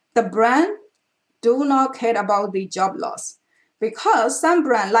thing, the brand do not care about the job loss, because some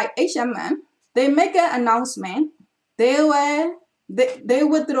brand like H&M, they make an announcement, they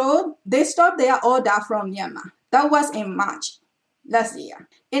stopped their order from Myanmar. That was in March last year.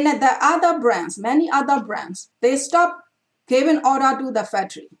 And the other brands, many other brands, they stopped giving order to the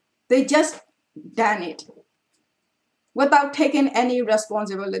factory. They just done it without taking any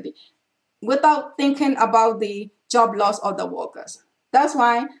responsibility, without thinking about the job loss of the workers. That's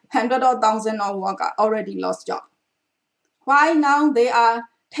why hundreds of thousands of workers already lost job. Why now they are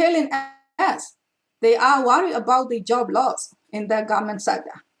telling us they are worried about the job loss in the garment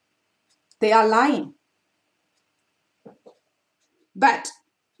sector? They are lying. But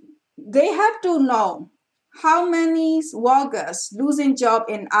they have to know how many workers losing job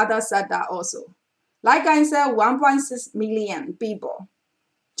in other sector also. Like I said, 1.6 million people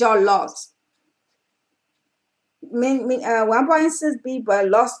job loss. 1.6 people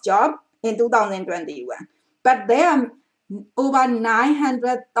lost job in 2021. But there are over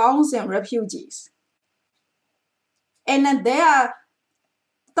 900,000 refugees. And there are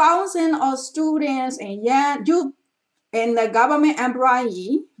thousands of students and young youth and the government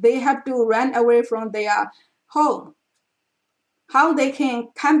employee, they have to run away from their home. How they can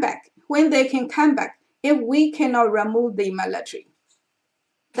come back, when they can come back, if we cannot remove the military.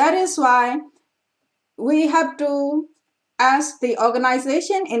 That is why we have to ask the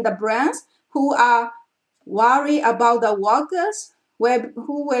organization and the brands who are worried about the workers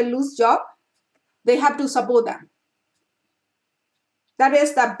who will lose job, they have to support them. That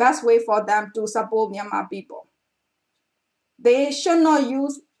is the best way for them to support Myanmar people. They should not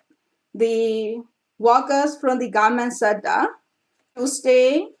use the workers from the garment sector to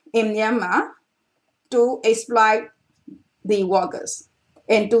stay in Myanmar to exploit the workers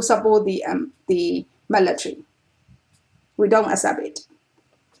and to support the military. We don't accept it.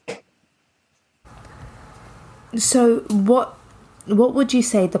 So what would you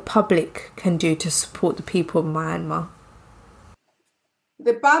say the public can do to support the people of Myanmar?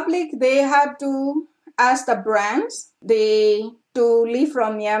 The public, they have to ask the brands to leave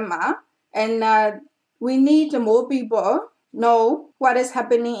from Myanmar, and we need more people know what is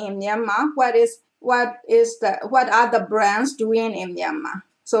happening in Myanmar, what are the brands doing in Myanmar.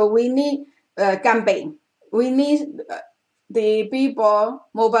 So we need a campaign. We need the people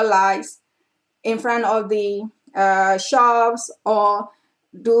mobilize in front of the shops or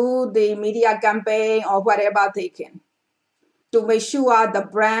do the media campaign or whatever they can to make sure the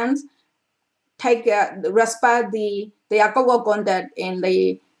brands respect their code of conduct in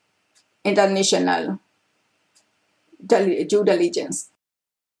the international due diligence.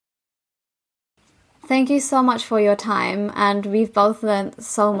 Thank you so much for your time, and we've both learned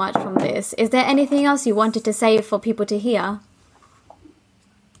so much from this. Is there anything else you wanted to say for people to hear?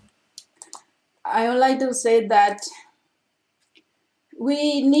 I would like to say that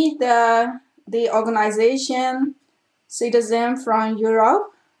we need the organization, citizens from Europe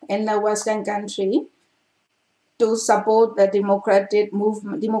and the Western country to support the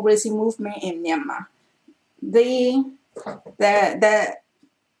democracy movement in Myanmar. The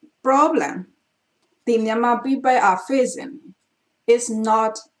problem the Myanmar people are facing is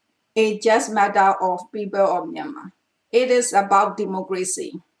not a just matter of people of Myanmar. It is about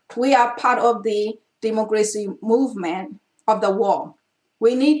democracy. We are part of the democracy movement of the war.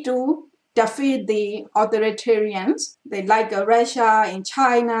 We need to defeat the authoritarians, like Russia and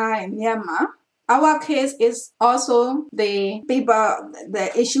China and Myanmar. Our case is also the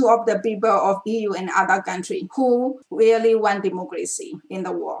issue of the people of EU and other countries who really want democracy in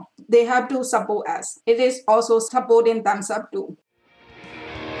the world. They have to support us. It is also supporting themselves too.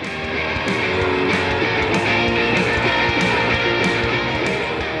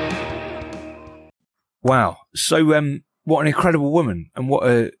 Wow. So, what an incredible woman, and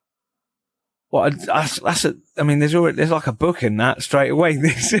there's like a book in that straight away.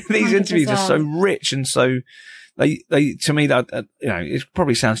 These 100%. interviews are so rich and so, they, to me, that, it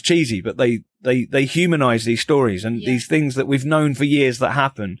probably sounds cheesy, but they humanize these stories and these things that we've known for years that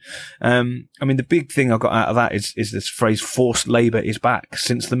happen. The big thing I got out of that is this phrase, forced labor is back.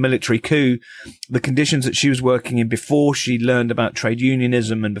 Since the military coup, the conditions that she was working in before she learned about trade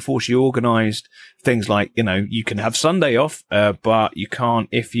unionism and before she organized things like, you can have Sunday off, but you can't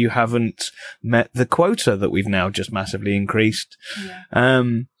if you haven't met the quota that we've now just massively increased.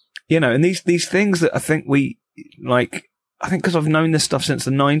 And these things that I think because I've known this stuff since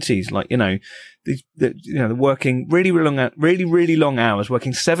the 90s, they're working really long hours,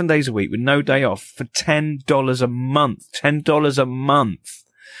 working 7 days a week with no day off for $10 a month. $10 a month.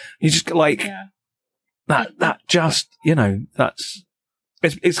 You just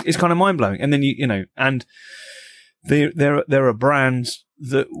it's kind of mind blowing. And then and there are brands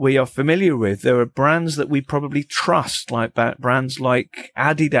that we are familiar with. There are brands that we probably trust, like brands like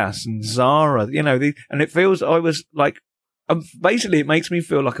Adidas and Zara, and it feels, basically it makes me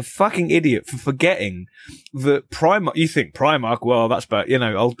feel like a fucking idiot for forgetting that Primark, you think Primark, well, that's about,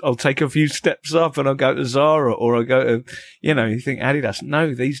 I'll take a few steps up and I'll go to Zara, or I'll go to, you think Adidas.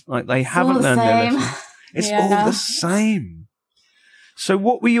 No, these, they haven't learned their lesson. It's all the same. So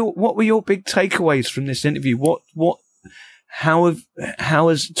what were your big takeaways from this interview? How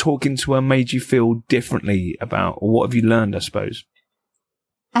has talking to her made you feel differently about, or what have you learned, I suppose?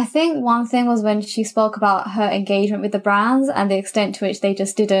 I think one thing was when she spoke about her engagement with the brands and the extent to which they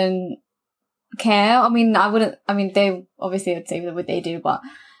just didn't care. They obviously would say what they do, but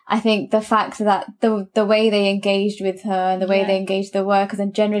I think the fact that the way they engaged with her and the way they engaged the workers,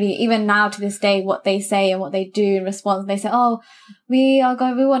 and generally even now to this day, what they say and what they do in response, they say, we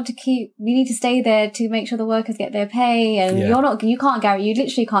need to stay there to make sure the workers get their pay, and you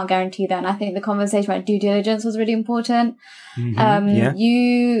literally can't guarantee that. And I think the conversation about due diligence was really important.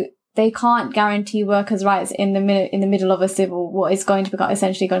 They can't guarantee workers' rights in the middle of what is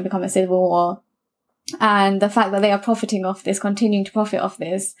essentially going to become a civil war. And the fact that they are profiting off this, continuing to profit off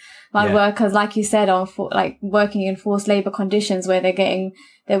this, while workers, like you said, are working in forced labor conditions where their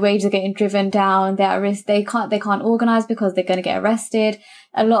wages are getting driven down, they're at risk, they can't organize because they're going to get arrested.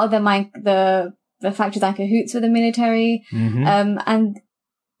 A lot of them, the factories are in cahoots with the military, and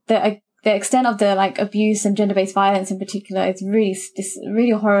the extent of the abuse and gender-based violence in particular is really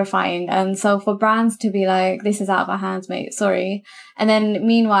horrifying. And so for brands to be like, this is out of our hands, mate, sorry. And then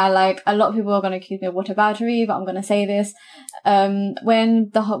meanwhile, a lot of people are going to accuse me of whataboutery, but I'm going to say this.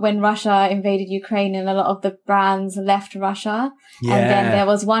 When Russia invaded Ukraine and a lot of the brands left Russia, and then there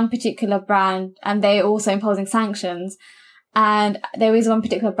was one particular brand, and they also imposing sanctions. And there is one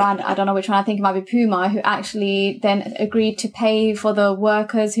particular brand, I don't know which one, I think it might be Puma, who actually then agreed to pay for the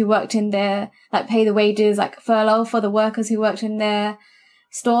workers who worked in their, pay the wages, furlough for the workers who worked in their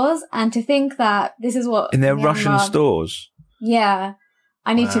stores. And to think that this is what... In their Russian stores? Yeah.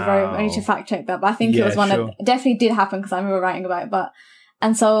 I need to fact check that, but I think it was one that definitely did happen because I remember writing about it.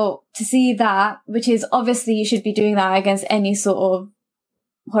 And so to see that, which is obviously you should be doing that against any sort of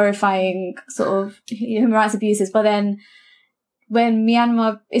horrifying sort of human rights abuses, but then when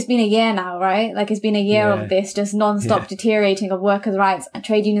Myanmar, it's been a year now, right? It's been a year of this just non-stop deteriorating of workers' rights, and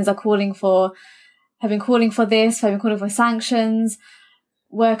trade unions are have been calling for sanctions.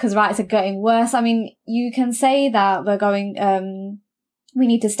 Workers' rights are getting worse. You can say that we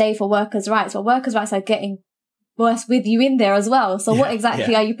need to stay for workers' rights, but workers' rights are getting worse with you in there as well. So what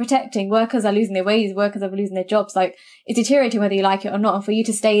exactly are you protecting? Workers are losing their wages, workers are losing their jobs. It's deteriorating whether you like it or not. And for you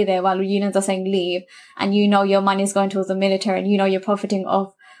to stay there while unions are saying leave, and your money is going towards the military, and you're profiting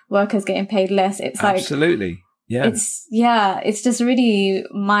off workers getting paid less, it's absolutely. Yeah. It's just really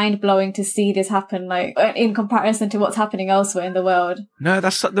mind blowing to see this happen, in comparison to what's happening elsewhere in the world. No,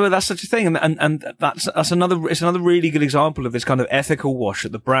 that's such a thing. And it's another really good example of this kind of ethical wash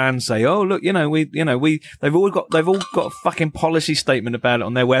that the brands say, oh, look, they've all got a fucking policy statement about it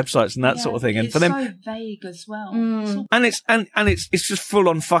on their websites and that sort of thing. And for them, so vague as well. And it's just full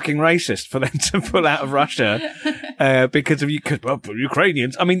on fucking racist for them to pull out of Russia. because of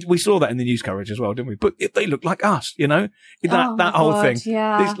Ukrainians. I mean, we saw that in the news coverage as well, didn't we? But they look like us, that whole thing.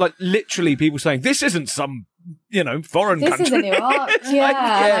 Yeah. It's like literally people saying, this isn't some, foreign country. This isn't Iraq.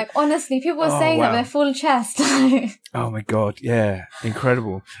 Like, honestly, people were saying that with their full chest. Oh my God. Yeah.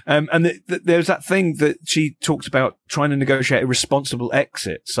 Incredible. And there's that thing that she talks about trying to negotiate a responsible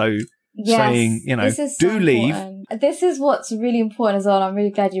exit. So saying, do leave. This is what's really important as well. I'm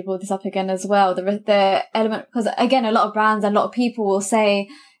really glad you brought this up again as well. The element, because again, a lot of brands and a lot of people will say,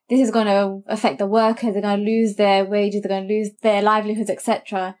 this is going to affect the workers. They're going to lose their wages. They're going to lose their livelihoods,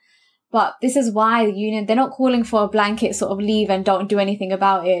 etc. But this is why the union, they're not calling for a blanket sort of leave and don't do anything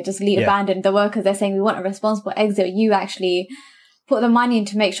about it. Just abandon the workers. They're saying we want a responsible exit. You actually put the money in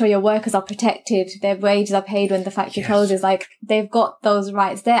to make sure your workers are protected. Their wages are paid when the factory closes. Like, they've got those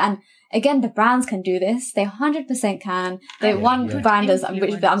rights there. And again, the brands can do this. They 100% can. One brand, which I'm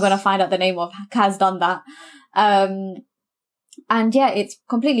going to find out the name of, has done that. And yeah, it's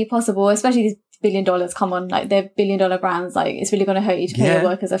completely possible, especially these $1 billion. Come on, like, they're $1 billion brands. Like, it's really going to hurt you to pay your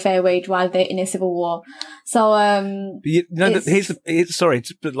workers a fair wage while they're in a civil war. So, you've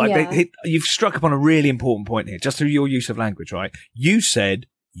struck upon a really important point here, just through your use of language, right? You said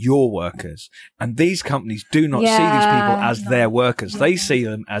your workers, and these companies do not see these people as their workers. They see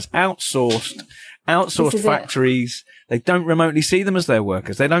them as outsourced factories. They don't remotely see them as their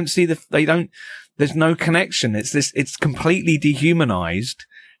workers. They don't see there's no connection. It's completely dehumanized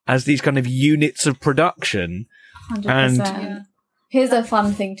as these kind of units of production. 100%. And here's a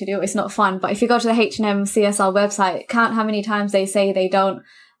fun thing to do. It's not fun, but if you go to the H&M CSR website, count how many times they say they don't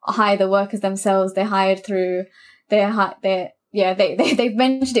hire the workers themselves. They're hired through they've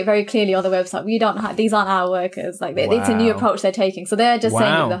mentioned it very clearly on the website. These aren't our workers. Like, it's a new approach they're taking. So they're just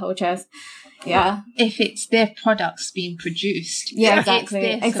saying it with the whole chest. Yeah. If it's their products being produced. Yeah, exactly.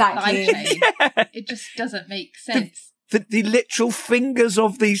 It's their supply chain. It just doesn't make sense. The literal fingers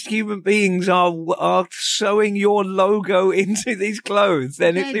of these human beings are sewing your logo into these clothes.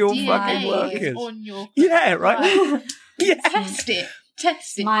 Then it's your fucking workers. On your right. Yeah. Test it.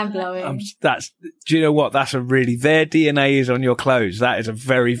 Mind blowing. Do you know what? Their DNA is on your clothes. That is a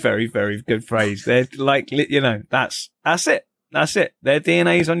very, very, very good phrase. They're like, that's it. That's it. Their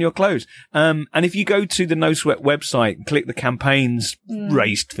DNA is on your clothes. And if you go to the No Sweat website and click the campaigns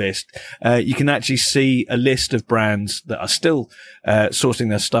raised fist, you can actually see a list of brands that are still sourcing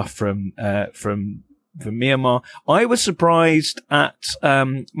their stuff from Myanmar. I was surprised at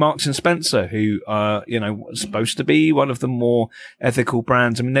Marks and Spencer, who are, was supposed to be one of the more ethical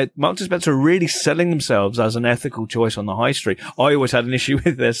brands. I mean, Marks and Spencer are really selling themselves as an ethical choice on the high street. I always had an issue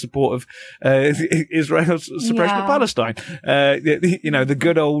with their support of Israel's suppression of Palestine. The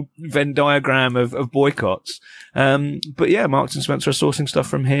good old Venn diagram of boycotts. But yeah, Marks and Spencer are sourcing stuff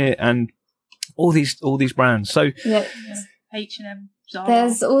from here, and all these brands. So H&M, Zara.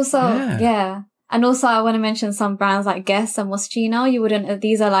 There's also And also, I want to mention some brands like Guess and Moschino.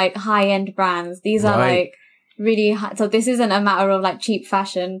 These are like high-end brands. These are like really high. So this isn't a matter of like cheap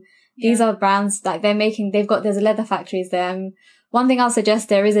fashion. These are brands that there's leather factories there. One thing I'll suggest,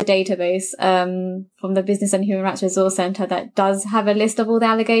 there is a database, from the Business and Human Rights Resource Center that does have a list of all the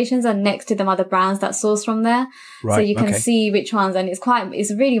allegations, and next to them are the brands that source from there. Right, so you can see which ones, and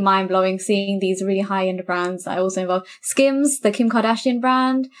it's really mind-blowing seeing these really high-end brands that are also involved. Skims, the Kim Kardashian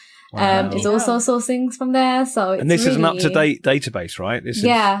brand, is also sourcing from there. And this is an up-to-date database, right?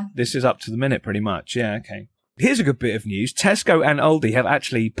 This is up to the minute pretty much. Yeah, okay. Here's a good bit of news. Tesco and Aldi have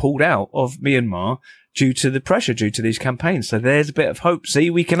actually pulled out of Myanmar due to the pressure, due to these campaigns. So there's a bit of hope. See,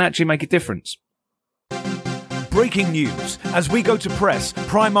 we can actually make a difference. Breaking news. As we go to press,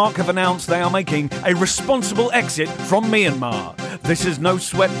 Primark have announced they are making a responsible exit from Myanmar. This is No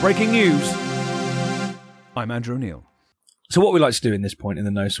Sweat Breaking News. I'm Andrew O'Neill. So what we like to do in this point in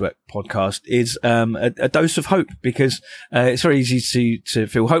the No Sweat podcast is a dose of hope, because it's very easy to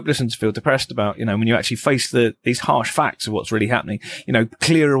feel hopeless and to feel depressed about, when you actually face these harsh facts of what's really happening.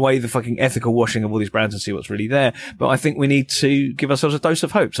 Clear away the fucking ethical washing of all these brands and see what's really there. But I think we need to give ourselves a dose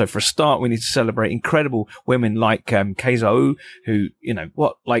of hope. So for a start, we need to celebrate incredible women like Keizo, who,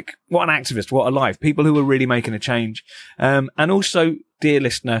 what an activist, what a life. People who are really making a change. And also, dear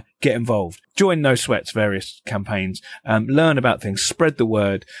listener, get involved. Join No Sweat's various campaigns, learn about things, spread the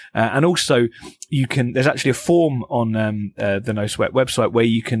word. And also there's actually a form on the No Sweat website where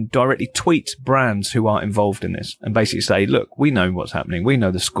you can directly tweet brands who are involved in this and basically say, look, we know what's happening. We know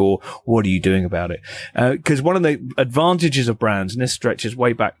the score. What are you doing about it? Because one of the advantages of brands, and this stretches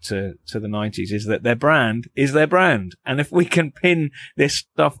way back to the 90s, is that their brand is their brand. And if we can pin this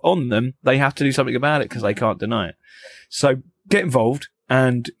stuff on them, they have to do something about it because they can't deny it. So get involved.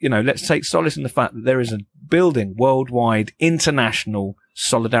 And, let's take solace in the fact that there is a building worldwide international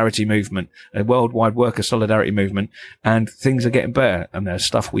solidarity movement, a worldwide worker solidarity movement, and things are getting better, and there's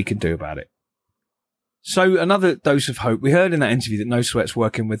stuff we can do about it. So another dose of hope. We heard in that interview that No Sweat's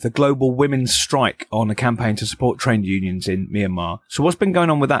working with the global women's strike on a campaign to support trade unions in Myanmar. So what's been going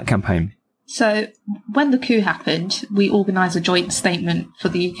on with that campaign? So when the coup happened, we organised a joint statement for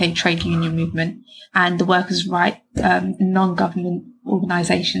the UK trade union movement and the workers' right non-government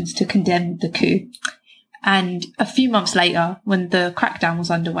organisations to condemn the coup. And a few months later, when the crackdown was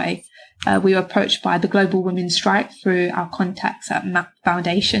underway, we were approached by the Global Women's Strike through our contacts at MAP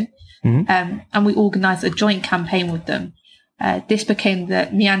Foundation. Mm-hmm. And we organised a joint campaign with them. This became the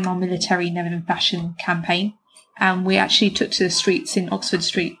Myanmar Military Never in Fashion campaign. And we actually took to the streets in Oxford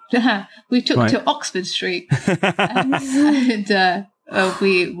Street. We took to Oxford Street. and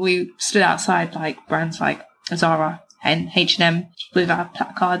we stood outside like brands like Zara and H&M with our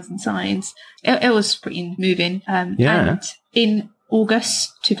placards and signs. It was pretty moving. And in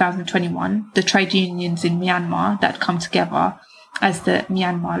August 2021, the trade unions in Myanmar that come together as the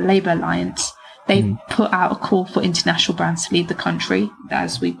Myanmar Labour Alliance, they put out a call for international brands to leave the country,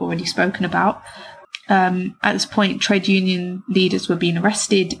 as we've already spoken about. At this point, trade union leaders were being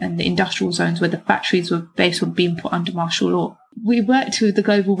arrested and the industrial zones where the factories were based were being put under martial law. We worked with the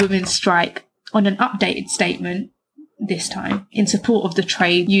Global Women's Strike on an updated statement this time in support of the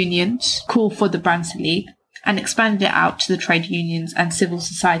trade unions' call for the brands to leave and expanded it out to the trade unions and civil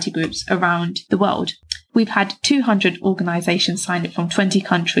society groups around the world. We've had 200 organisations sign it from 20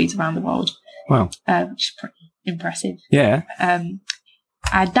 countries around the world. Wow. Which is pretty impressive. Yeah.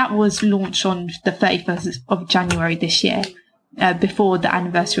 And that was launched on the 31st of January this year, before the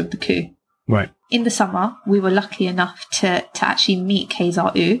anniversary of the coup. Right. In the summer, we were lucky enough to actually meet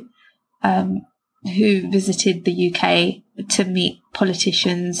Kayser U, who visited the UK to meet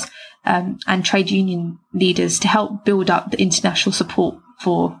politicians and trade union leaders to help build up the international support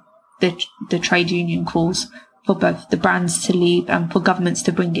for the trade union calls for both the brands to leave and for governments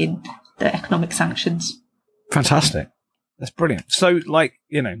to bring in the economic sanctions. Fantastic. That's brilliant. So,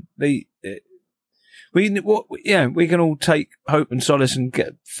 we can all take hope and solace and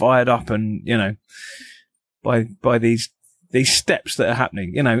get fired up, and by these steps that are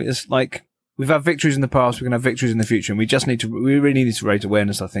happening. It's like we've had victories in the past, we're going to have victories in the future, and we really need to raise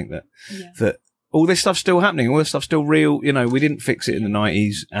awareness. I think that all this stuff's still happening, all this stuff's still real. We didn't fix it in the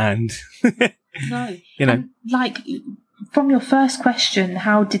 90s, and no, and from your first question,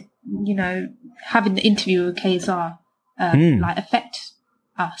 how did having the interview with Kayser affect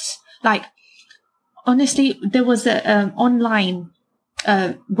us? Honestly, there was an online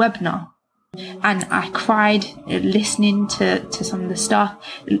webinar, and I cried listening to some of the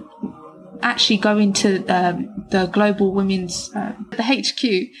stuff. Actually going to the Global Women's the HQ,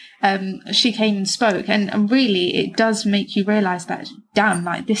 she came and spoke, and really it does make you realise that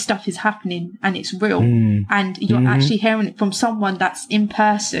this stuff is happening and it's real, and you're actually hearing it from someone that's in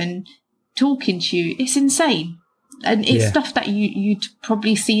person talking to you. It's insane. And it's stuff that you'd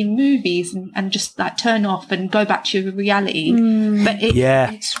probably see in movies and just turn off and go back to your reality. But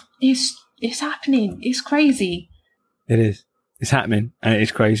it's happening. It's crazy. It is. It's happening, and it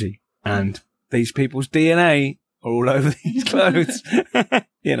is crazy. And these people's DNA are all over these clothes.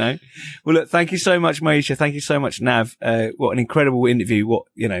 Well, look, thank you so much, Maisha. Thank you so much, Nav. What an incredible interview. What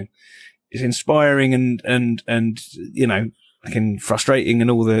is inspiring and frustrating and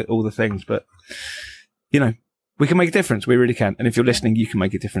all the things, but we can make a difference. We really can. And if you're listening, you can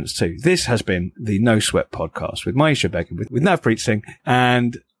make a difference too. This has been the No Sweat podcast with Maisha Begum, with Navpreet Singh,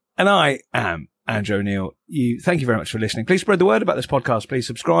 and I am Andrew O'Neill. Thank you very much for listening. Please spread the word about this podcast. Please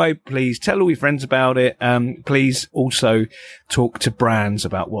subscribe. Please tell all your friends about it. Please also talk to brands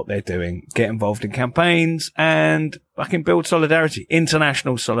about what they're doing. Get involved in campaigns and build solidarity.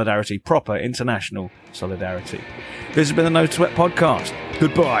 International solidarity. Proper international solidarity. This has been the No Sweat podcast.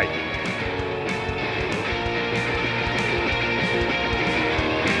 Goodbye.